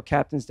charter boat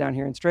captains down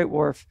here in Straight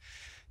Wharf,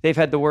 they've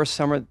had the worst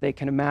summer that they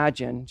can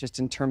imagine just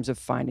in terms of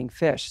finding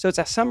fish. So it's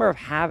a summer of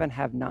have and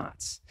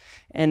have-nots.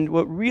 And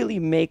what really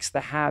makes the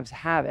haves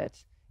have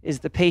it is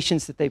the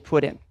patience that they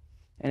put in.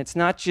 And it's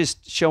not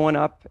just showing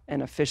up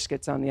and a fish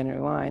gets on the end of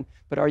your line,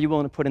 but are you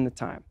willing to put in the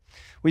time?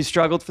 We've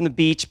struggled from the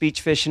beach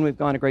fishing. We've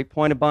gone to Great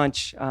Point a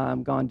bunch,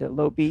 gone to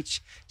Low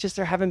Beach. Just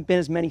there haven't been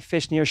as many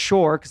fish near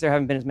shore because there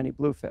haven't been as many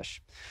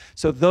bluefish.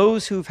 So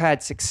those who've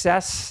had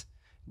success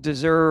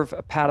deserve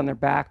a pat on their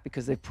back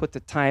because they put the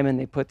time in,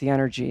 they put the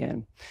energy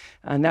in.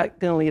 And that's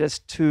going to lead us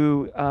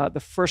to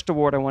the first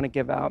award I want to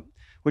give out,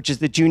 which is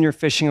the Junior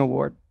Fishing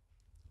Award.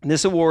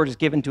 This award is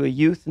given to a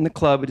youth in the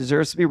club who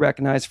deserves to be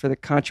recognized for their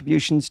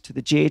contributions to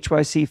the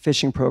GHYC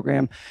fishing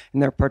program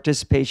and their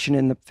participation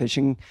in the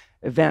fishing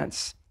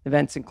events.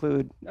 Events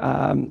include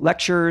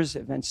lectures,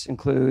 events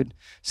include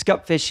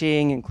scup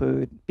fishing,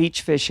 include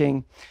beach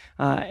fishing.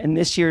 And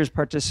this year's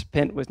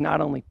participant was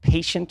not only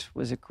patient,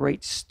 was a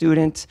great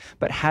student,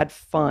 but had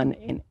fun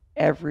in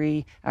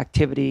every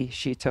activity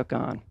she took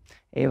on.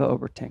 Ava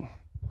Oberting.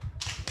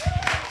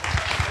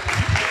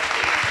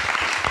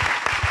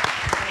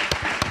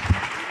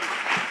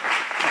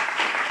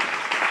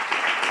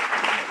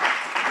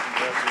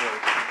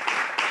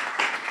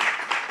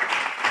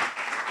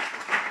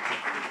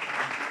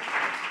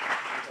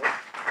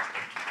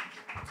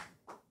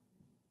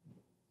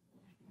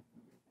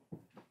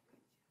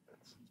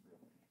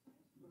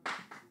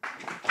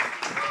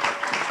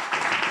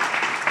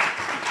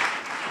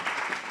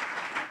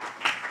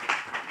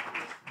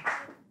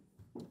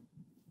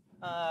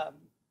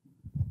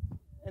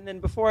 And then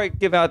before I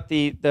give out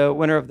the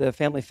winner of the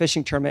family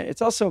fishing tournament,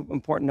 it's also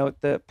important to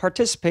note the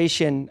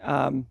participation.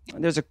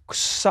 There's a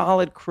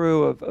solid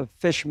crew of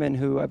fishermen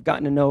who I've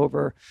gotten to know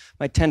over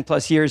my 10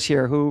 plus years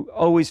here who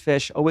always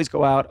fish, always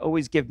go out,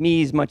 always give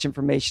me as much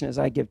information as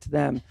I give to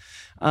them.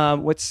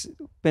 What's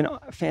been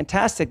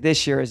fantastic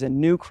this year is a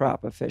new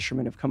crop of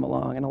fishermen have come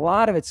along, and a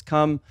lot of it's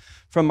come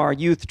from our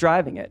youth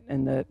driving it.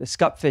 And the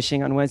scup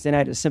fishing on Wednesday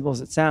night, as simple as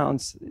it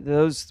sounds,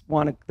 those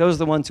are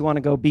the ones who want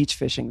to go beach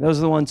fishing. Those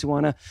are the ones who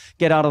want to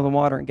get out of the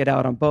water and get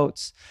out on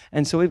boats.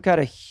 And so we've got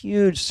a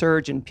huge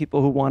surge in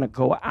people who want to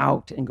go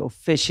out and go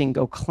fishing,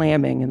 go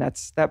clamming, and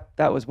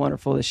that was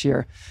wonderful this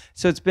year.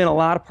 So it's been a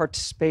lot of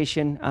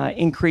participation,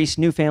 increased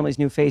new families,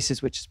 new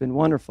faces, which has been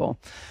wonderful.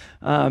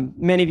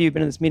 Many of you have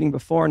been in this meeting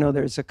before, know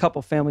there's a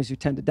couple families who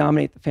tend to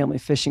dominate the family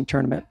fishing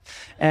tournament,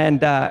 and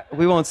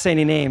we won't say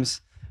any names.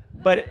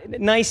 But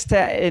nice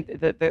there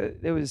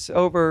was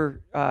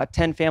over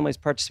 10 families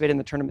participated in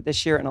the tournament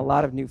this year and a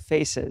lot of new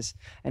faces.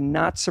 And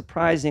not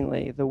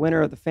surprisingly, the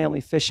winner of the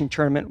family fishing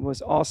tournament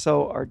was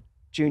also our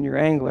junior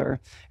angler.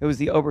 It was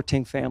the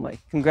Oberting family.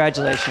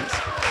 Congratulations.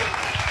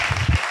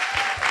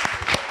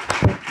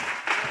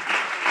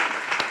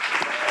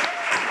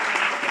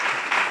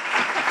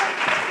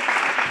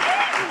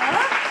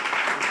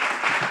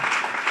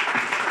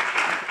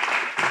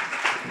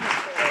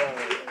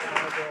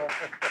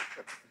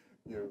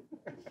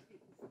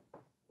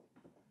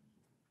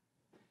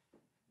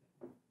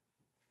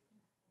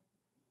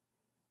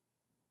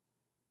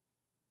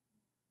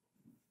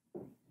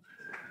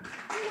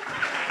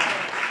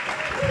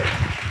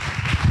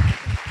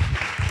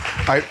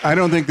 I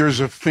don't think there's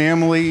a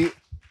family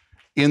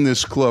in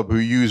this club who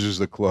uses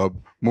the club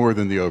more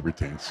than the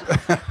Obertings.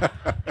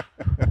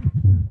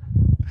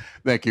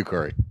 Thank you,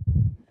 Corey.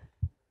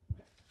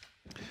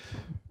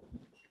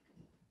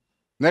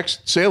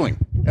 Next,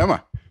 sailing.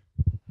 Emma.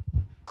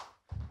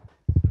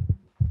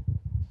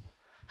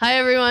 Hi,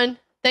 everyone.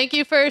 Thank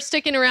you for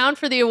sticking around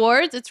for the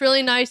awards. It's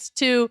really nice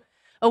to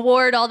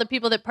award all the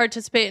people that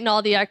participate in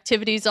all the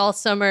activities all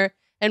summer.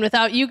 And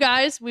without you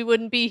guys, we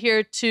wouldn't be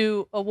here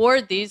to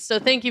award these. So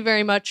thank you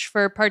very much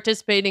for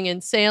participating in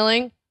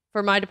sailing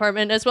for my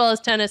department, as well as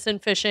tennis and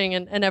fishing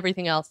and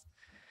everything else.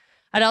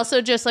 I'd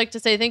also just like to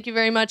say thank you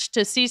very much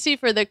to Cece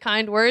for the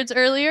kind words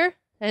earlier.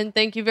 And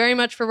thank you very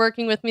much for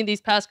working with me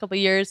these past couple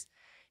of years.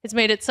 It's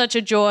made it such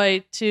a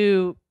joy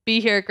to be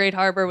here at Great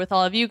Harbor with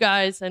all of you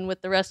guys and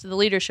with the rest of the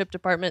leadership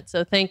department.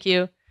 So thank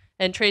you.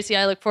 And Tracy,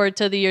 I look forward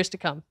to the years to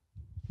come.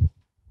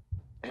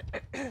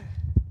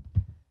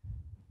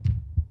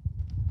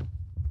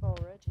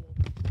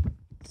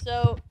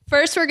 So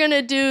first we're going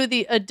to do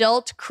the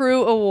Adult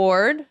Crew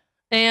Award.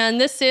 And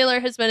this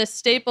sailor has been a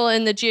staple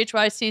in the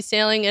GHYC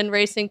sailing and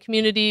racing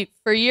community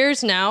for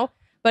years now,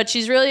 but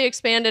she's really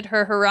expanded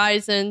her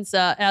horizons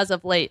as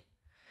of late.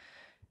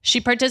 She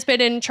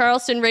participated in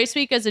Charleston Race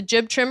Week as a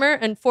jib trimmer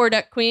and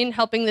foredeck queen,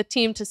 helping the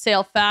team to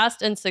sail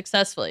fast and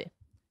successfully.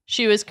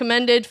 She was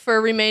commended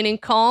for remaining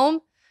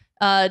calm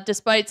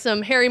despite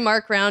some hairy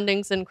mark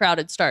roundings and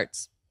crowded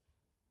starts.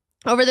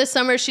 Over this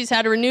summer, she's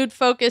had a renewed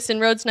focus in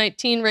Rhodes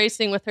 19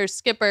 racing with her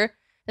skipper,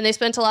 and they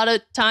spent a lot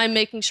of time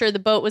making sure the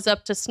boat was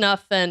up to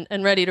snuff and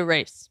ready to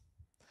race.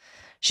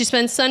 She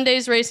spends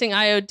Sundays racing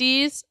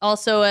IODs,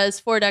 also as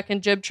foredeck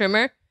and jib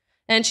trimmer,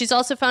 and she's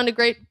also found a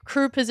great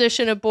crew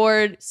position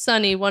aboard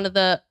Sunny, one of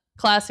the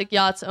classic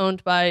yachts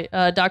owned by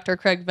Dr.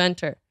 Craig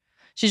Venter.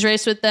 She's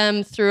raced with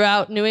them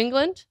throughout New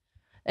England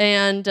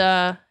and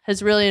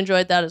has really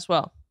enjoyed that as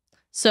well.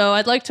 So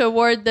I'd like to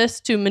award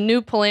this to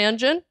Manu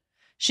Palanjan.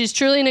 She's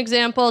truly an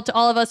example to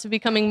all of us of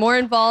becoming more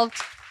involved.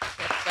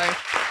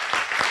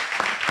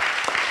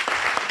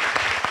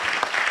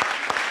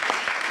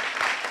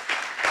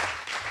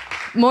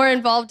 More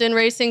involved in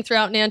racing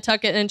throughout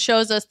Nantucket, and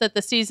shows us that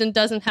the season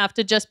doesn't have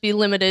to just be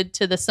limited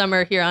to the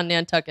summer here on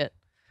Nantucket.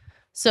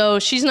 So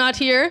she's not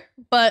here,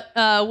 but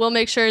we'll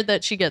make sure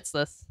that she gets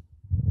this.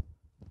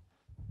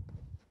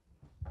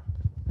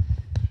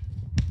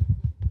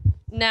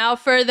 Now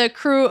for the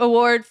crew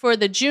award for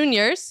the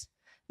juniors.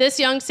 This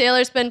young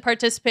sailor's been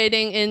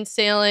participating in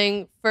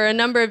sailing for a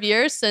number of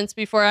years, since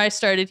before I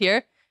started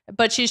here,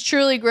 but she's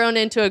truly grown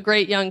into a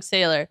great young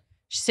sailor.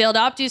 She sailed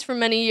Opties for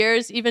many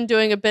years, even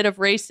doing a bit of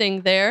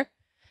racing there.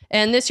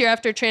 And this year,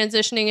 after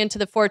transitioning into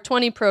the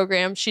 420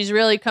 program, she's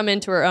really come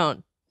into her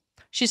own.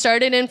 She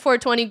started in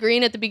 420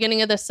 green at the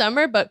beginning of the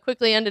summer, but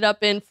quickly ended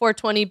up in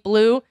 420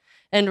 blue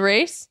and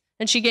race.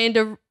 And she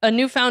gained a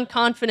newfound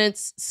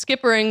confidence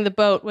skippering the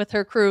boat with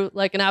her crew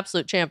like an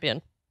absolute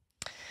champion.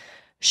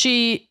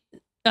 She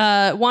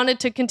wanted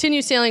to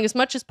continue sailing as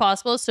much as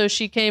possible, so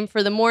she came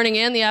for the morning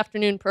and the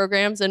afternoon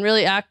programs and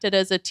really acted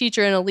as a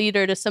teacher and a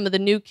leader to some of the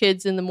new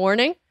kids in the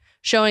morning,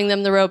 showing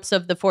them the ropes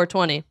of the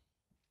 420.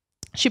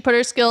 She put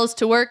her skills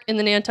to work in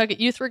the Nantucket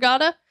Youth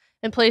Regatta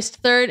and placed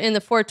third in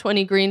the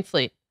 420 Green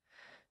Fleet.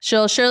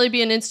 She'll surely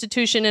be an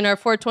institution in our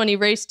 420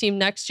 race team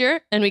next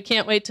year, and we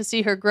can't wait to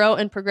see her grow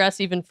and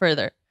progress even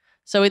further.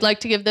 So we'd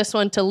like to give this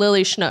one to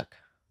Lily Schnook.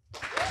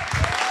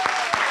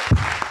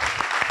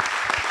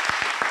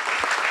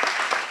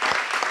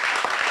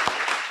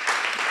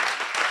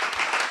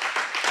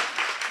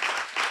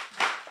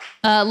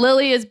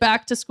 Lily is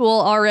back to school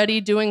already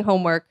doing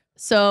homework,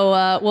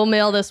 so we'll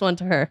mail this one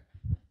to her.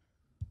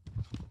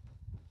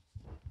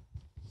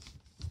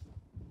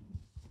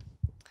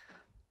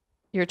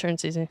 Your turn,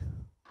 Cece.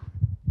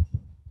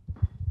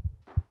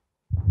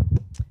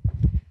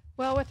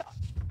 Well,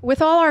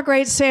 with all our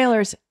great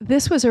sailors,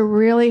 this was a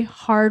really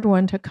hard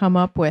one to come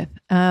up with.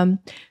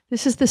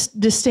 This is the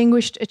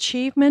Distinguished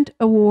Achievement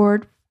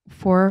Award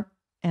for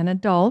an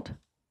adult.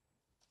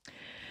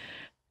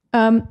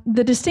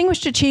 The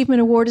Distinguished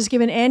Achievement Award is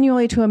given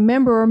annually to a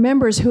member or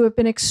members who have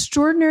been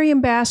extraordinary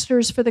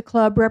ambassadors for the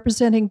club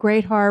representing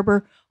Great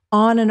Harbor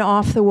on and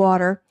off the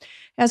water.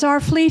 As our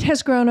fleet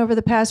has grown over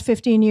the past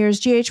 15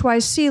 years,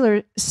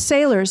 GHYC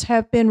sailors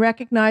have been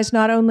recognized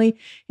not only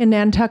in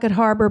Nantucket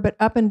Harbor, but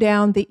up and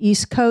down the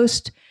East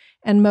Coast,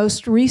 and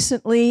most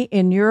recently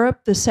in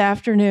Europe this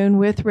afternoon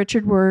with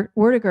Richard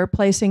Werdiger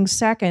placing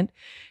second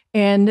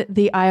in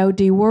the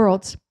IOD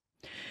Worlds.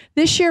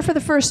 This year, for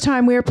the first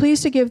time, we are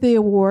pleased to give the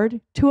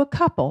award to a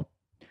couple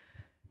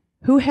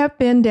who have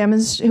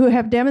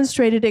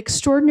demonstrated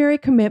extraordinary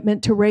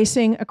commitment to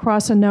racing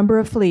across a number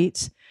of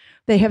fleets.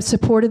 They have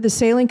supported the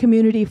sailing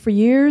community for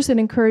years and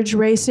encouraged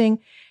racing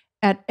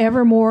at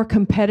ever more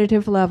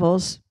competitive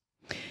levels.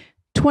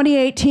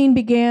 2018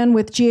 began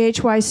with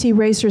GHYC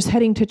racers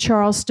heading to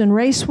Charleston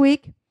Race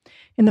Week.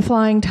 In the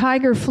Flying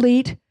Tiger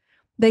fleet,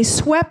 they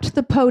swept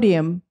the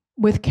podium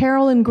with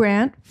Carolyn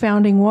Grant,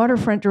 founding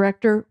waterfront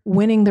director,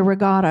 winning the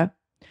regatta.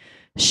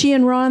 She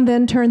and Ron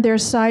then turned their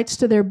sights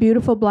to their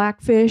beautiful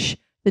Blackfish,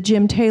 the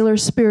Jim Taylor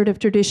Spirit of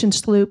Tradition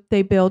sloop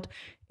they built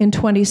in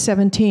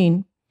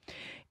 2017.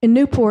 In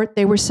Newport,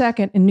 they were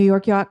second in New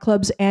York Yacht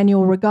Club's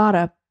annual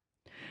regatta.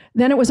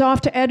 Then it was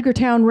off to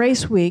Edgartown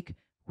Race Week,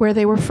 where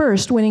they were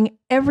first, winning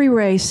every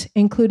race,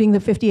 including the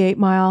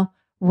 58-mile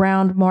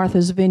round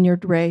Martha's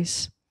Vineyard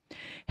race.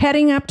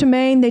 Heading up to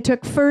Maine, they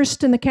took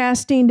first in the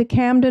Castine to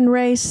Camden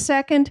race,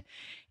 second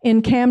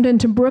in Camden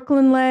to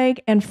Brooklyn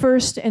leg, and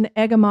first in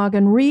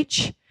Eggemogan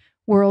Reach,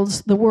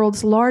 the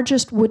world's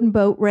largest wooden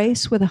boat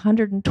race with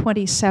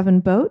 127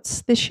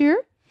 boats this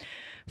year.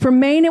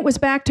 From Maine, it was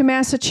back to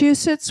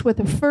Massachusetts with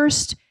a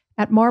first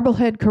at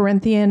Marblehead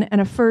Corinthian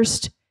and a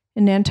first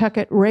in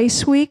Nantucket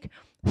Race Week,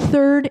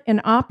 third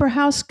in Opera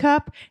House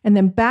Cup, and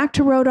then back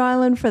to Rhode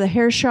Island for the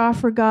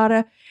Hershoff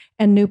Regatta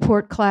and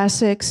Newport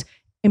Classics,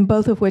 in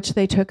both of which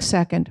they took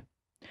second.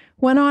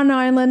 When on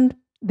island,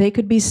 they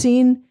could be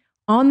seen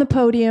on the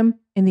podium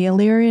in the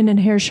Illyrian and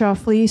Hershoff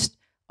fleet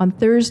on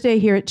Thursday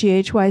here at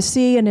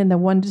GHYC and in the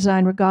One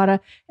Design Regatta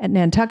at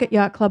Nantucket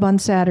Yacht Club on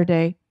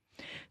Saturday.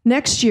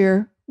 Next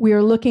year, we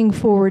are looking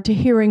forward to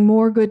hearing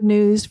more good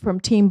news from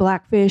Team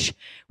Blackfish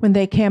when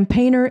they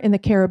campaigner in the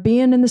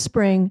Caribbean in the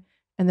spring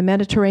and the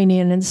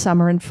Mediterranean in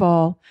summer and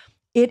fall.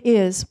 It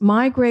is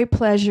my great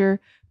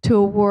pleasure to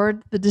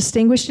award the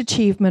Distinguished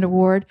Achievement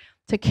Award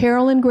to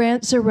Carolyn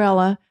Grant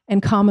Zarella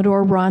and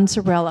Commodore Ron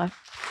Zarella.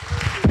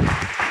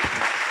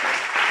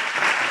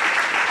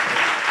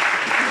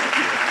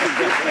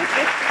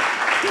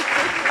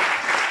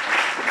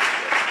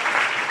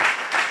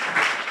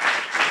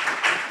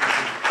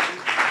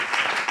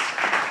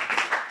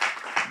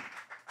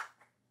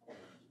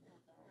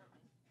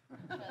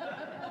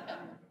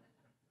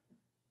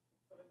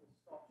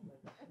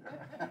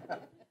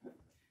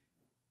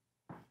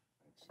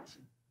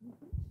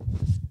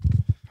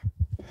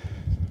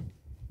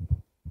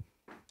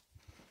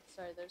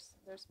 Sorry,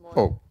 there's more.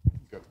 Oh,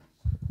 good.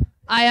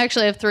 I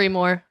actually have three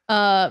more,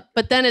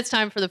 but then it's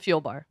time for the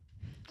fuel bar.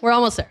 We're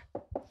almost there.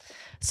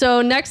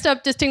 So next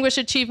up, Distinguished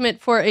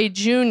Achievement for a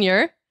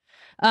Junior.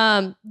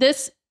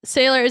 This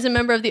sailor is a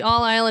member of the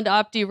All-Island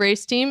Opti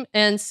race team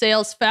and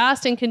sails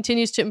fast and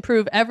continues to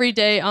improve every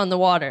day on the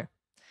water.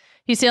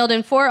 He sailed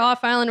in 4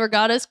 off-island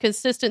regattas,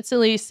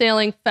 consistently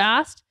sailing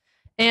fast,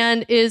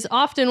 and is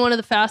often one of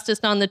the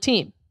fastest on the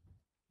team.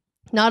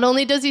 Not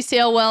only does he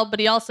sail well, but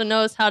he also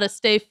knows how to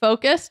stay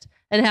focused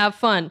and have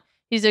fun.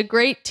 He's a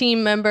great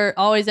team member,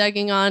 always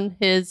egging on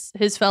his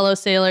fellow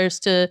sailors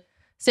to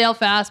sail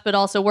fast, but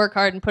also work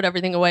hard and put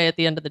everything away at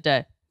the end of the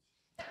day.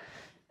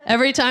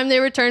 Every time they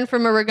return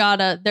from a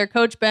regatta, their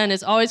coach Ben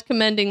is always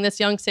commending this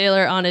young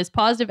sailor on his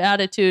positive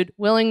attitude,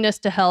 willingness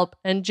to help,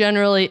 and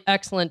generally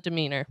excellent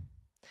demeanor.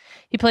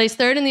 He placed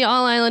third in the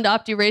All-Island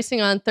Opti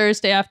Racing on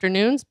Thursday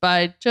afternoons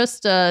by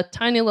just a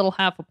tiny little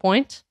half a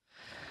point.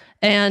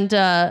 And,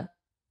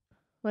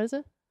 what is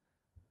it?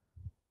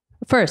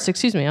 First,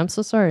 excuse me, I'm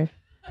so sorry.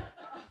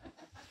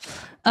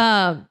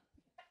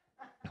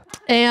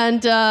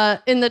 And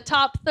in the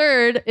top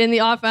third in the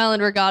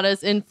off-island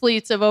regattas in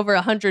fleets of over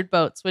 100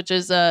 boats, which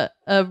is a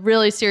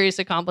really serious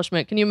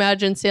accomplishment. Can you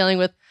imagine sailing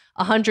with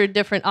 100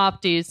 different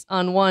opties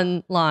on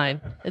one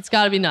line? It's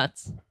got to be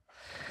nuts.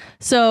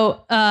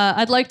 So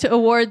I'd like to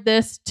award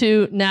this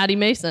to Natty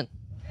Mason.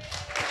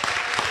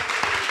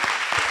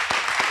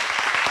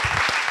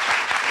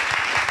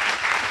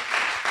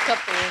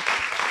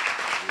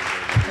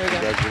 There we go.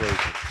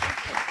 Congratulations.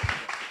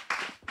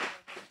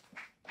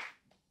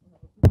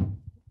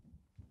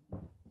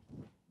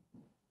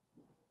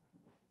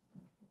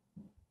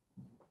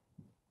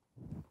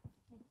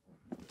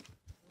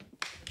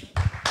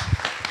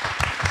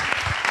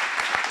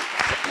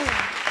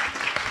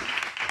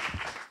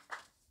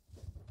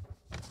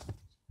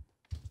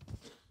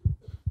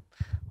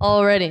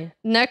 Alrighty.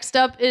 Next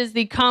up is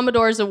the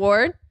Commodore's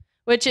Award,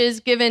 which is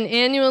given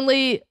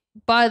annually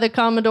by the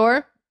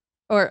Commodore,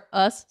 or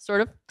us, sort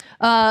of,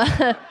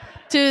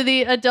 to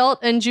the adult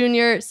and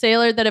junior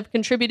sailor that have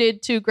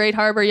contributed to Great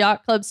Harbor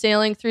Yacht Club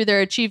sailing through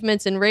their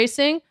achievements in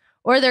racing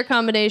or their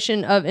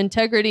combination of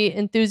integrity,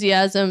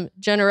 enthusiasm,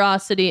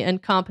 generosity,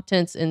 and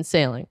competence in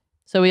sailing.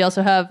 So we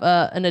also have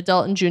an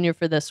adult and junior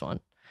for this one.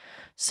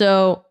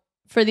 So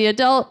for the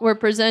adult, we're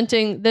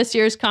presenting this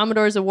year's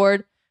Commodore's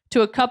Award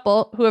to a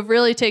couple who have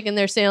really taken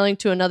their sailing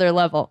to another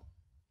level.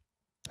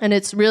 And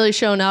it's really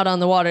shown out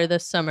on the water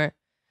this summer.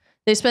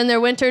 They spend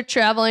their winter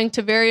traveling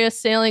to various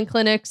sailing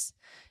clinics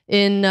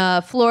in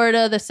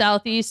Florida, the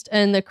Southeast,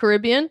 and the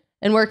Caribbean,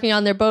 and working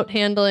on their boat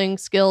handling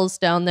skills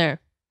down there.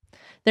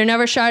 They're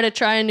never shy to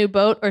try a new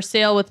boat or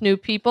sail with new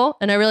people,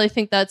 and I really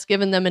think that's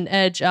given them an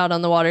edge out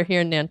on the water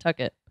here in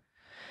Nantucket.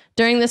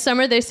 During the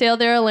summer, they sail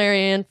their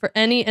Alarian for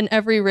any and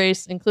every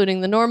race,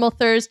 including the normal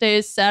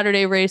Thursdays,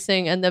 Saturday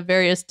racing, and the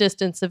various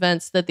distance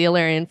events that the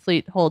Alarian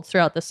fleet holds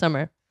throughout the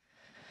summer.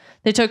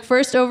 They took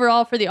first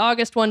overall for the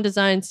August 1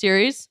 design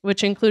series,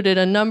 which included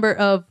a number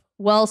of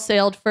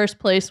well-sailed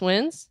first-place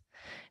wins.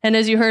 And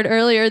as you heard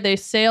earlier, they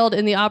sailed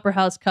in the Opera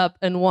House Cup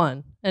and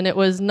won. And it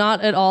was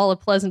not at all a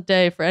pleasant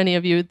day for any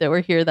of you that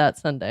were here that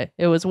Sunday.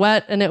 It was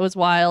wet and it was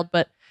wild,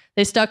 but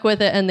they stuck with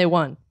it and they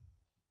won.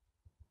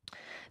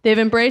 They've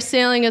embraced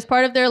sailing as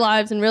part of their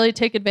lives and really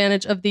take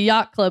advantage of the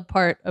yacht club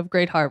part of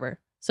Great Harbor.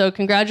 So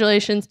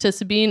congratulations to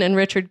Sabine and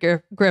Richard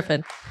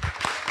Griffin.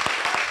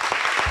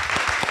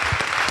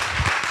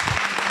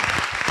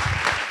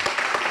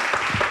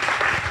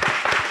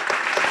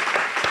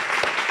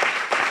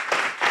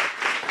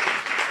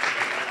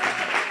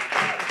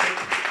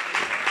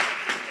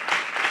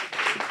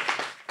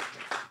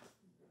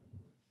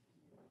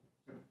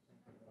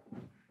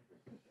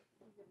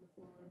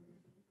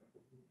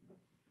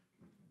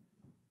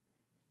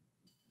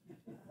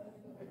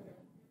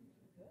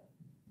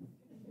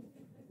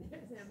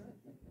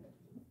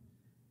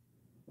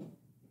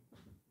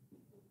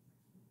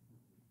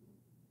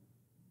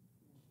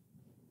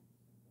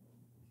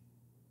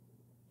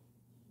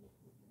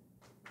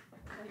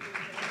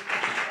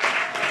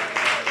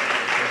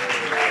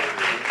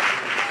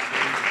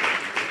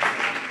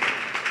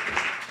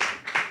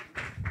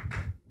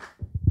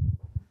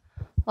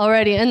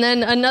 Alrighty, and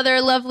then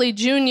another lovely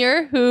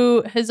junior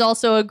who is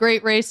also a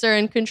great racer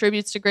and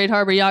contributes to Great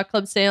Harbor Yacht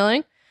Club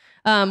sailing.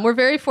 We're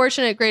very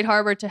fortunate at Great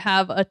Harbor to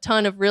have a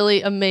ton of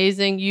really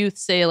amazing youth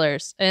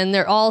sailors, and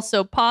they're all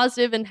so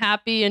positive and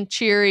happy and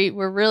cheery.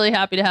 We're really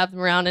happy to have them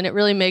around, and it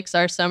really makes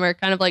our summer,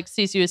 kind of like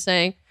Cece was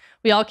saying,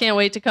 we all can't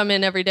wait to come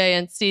in every day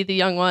and see the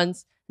young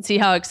ones and see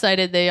how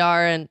excited they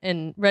are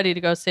and ready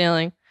to go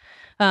sailing.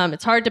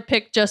 It's hard to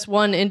pick just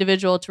one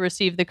individual to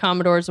receive the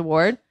Commodore's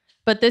Award,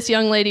 but this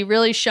young lady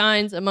really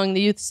shines among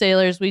the youth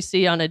sailors we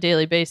see on a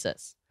daily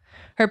basis.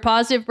 Her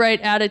positive,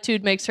 bright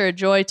attitude makes her a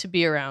joy to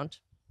be around.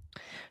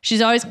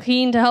 She's always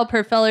keen to help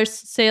her fellow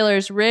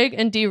sailors rig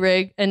and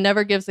de-rig and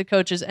never gives the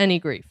coaches any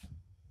grief.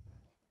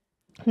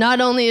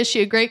 Not only is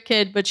she a great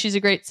kid, but she's a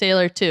great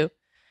sailor too.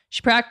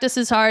 She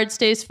practices hard,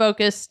 stays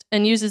focused,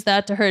 and uses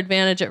that to her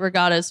advantage at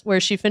regattas, where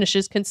she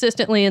finishes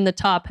consistently in the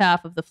top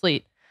half of the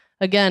fleet,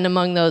 again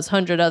among those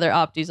 100 other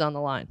opties on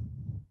the line.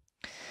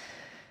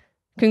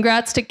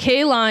 Congrats to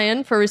Kay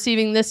Lyon for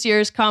receiving this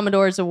year's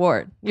Commodore's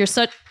Award. You're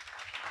such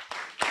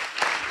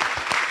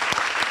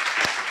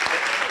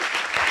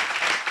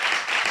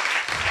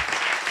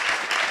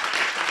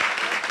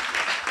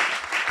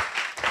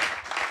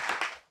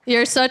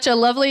a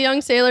lovely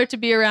young sailor to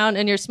be around,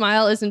 and your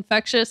smile is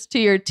infectious to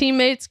your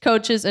teammates,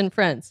 coaches, and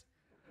friends.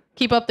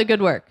 Keep up the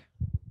good work.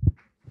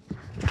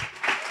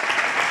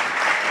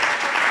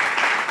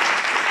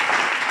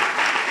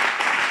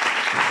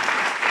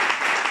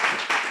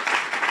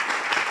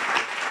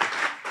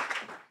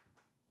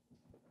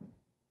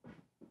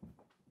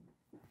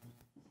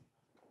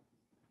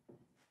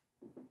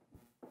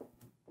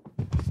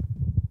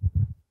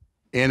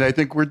 And I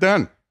think we're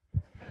done.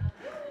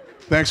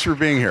 Thanks for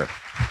being here.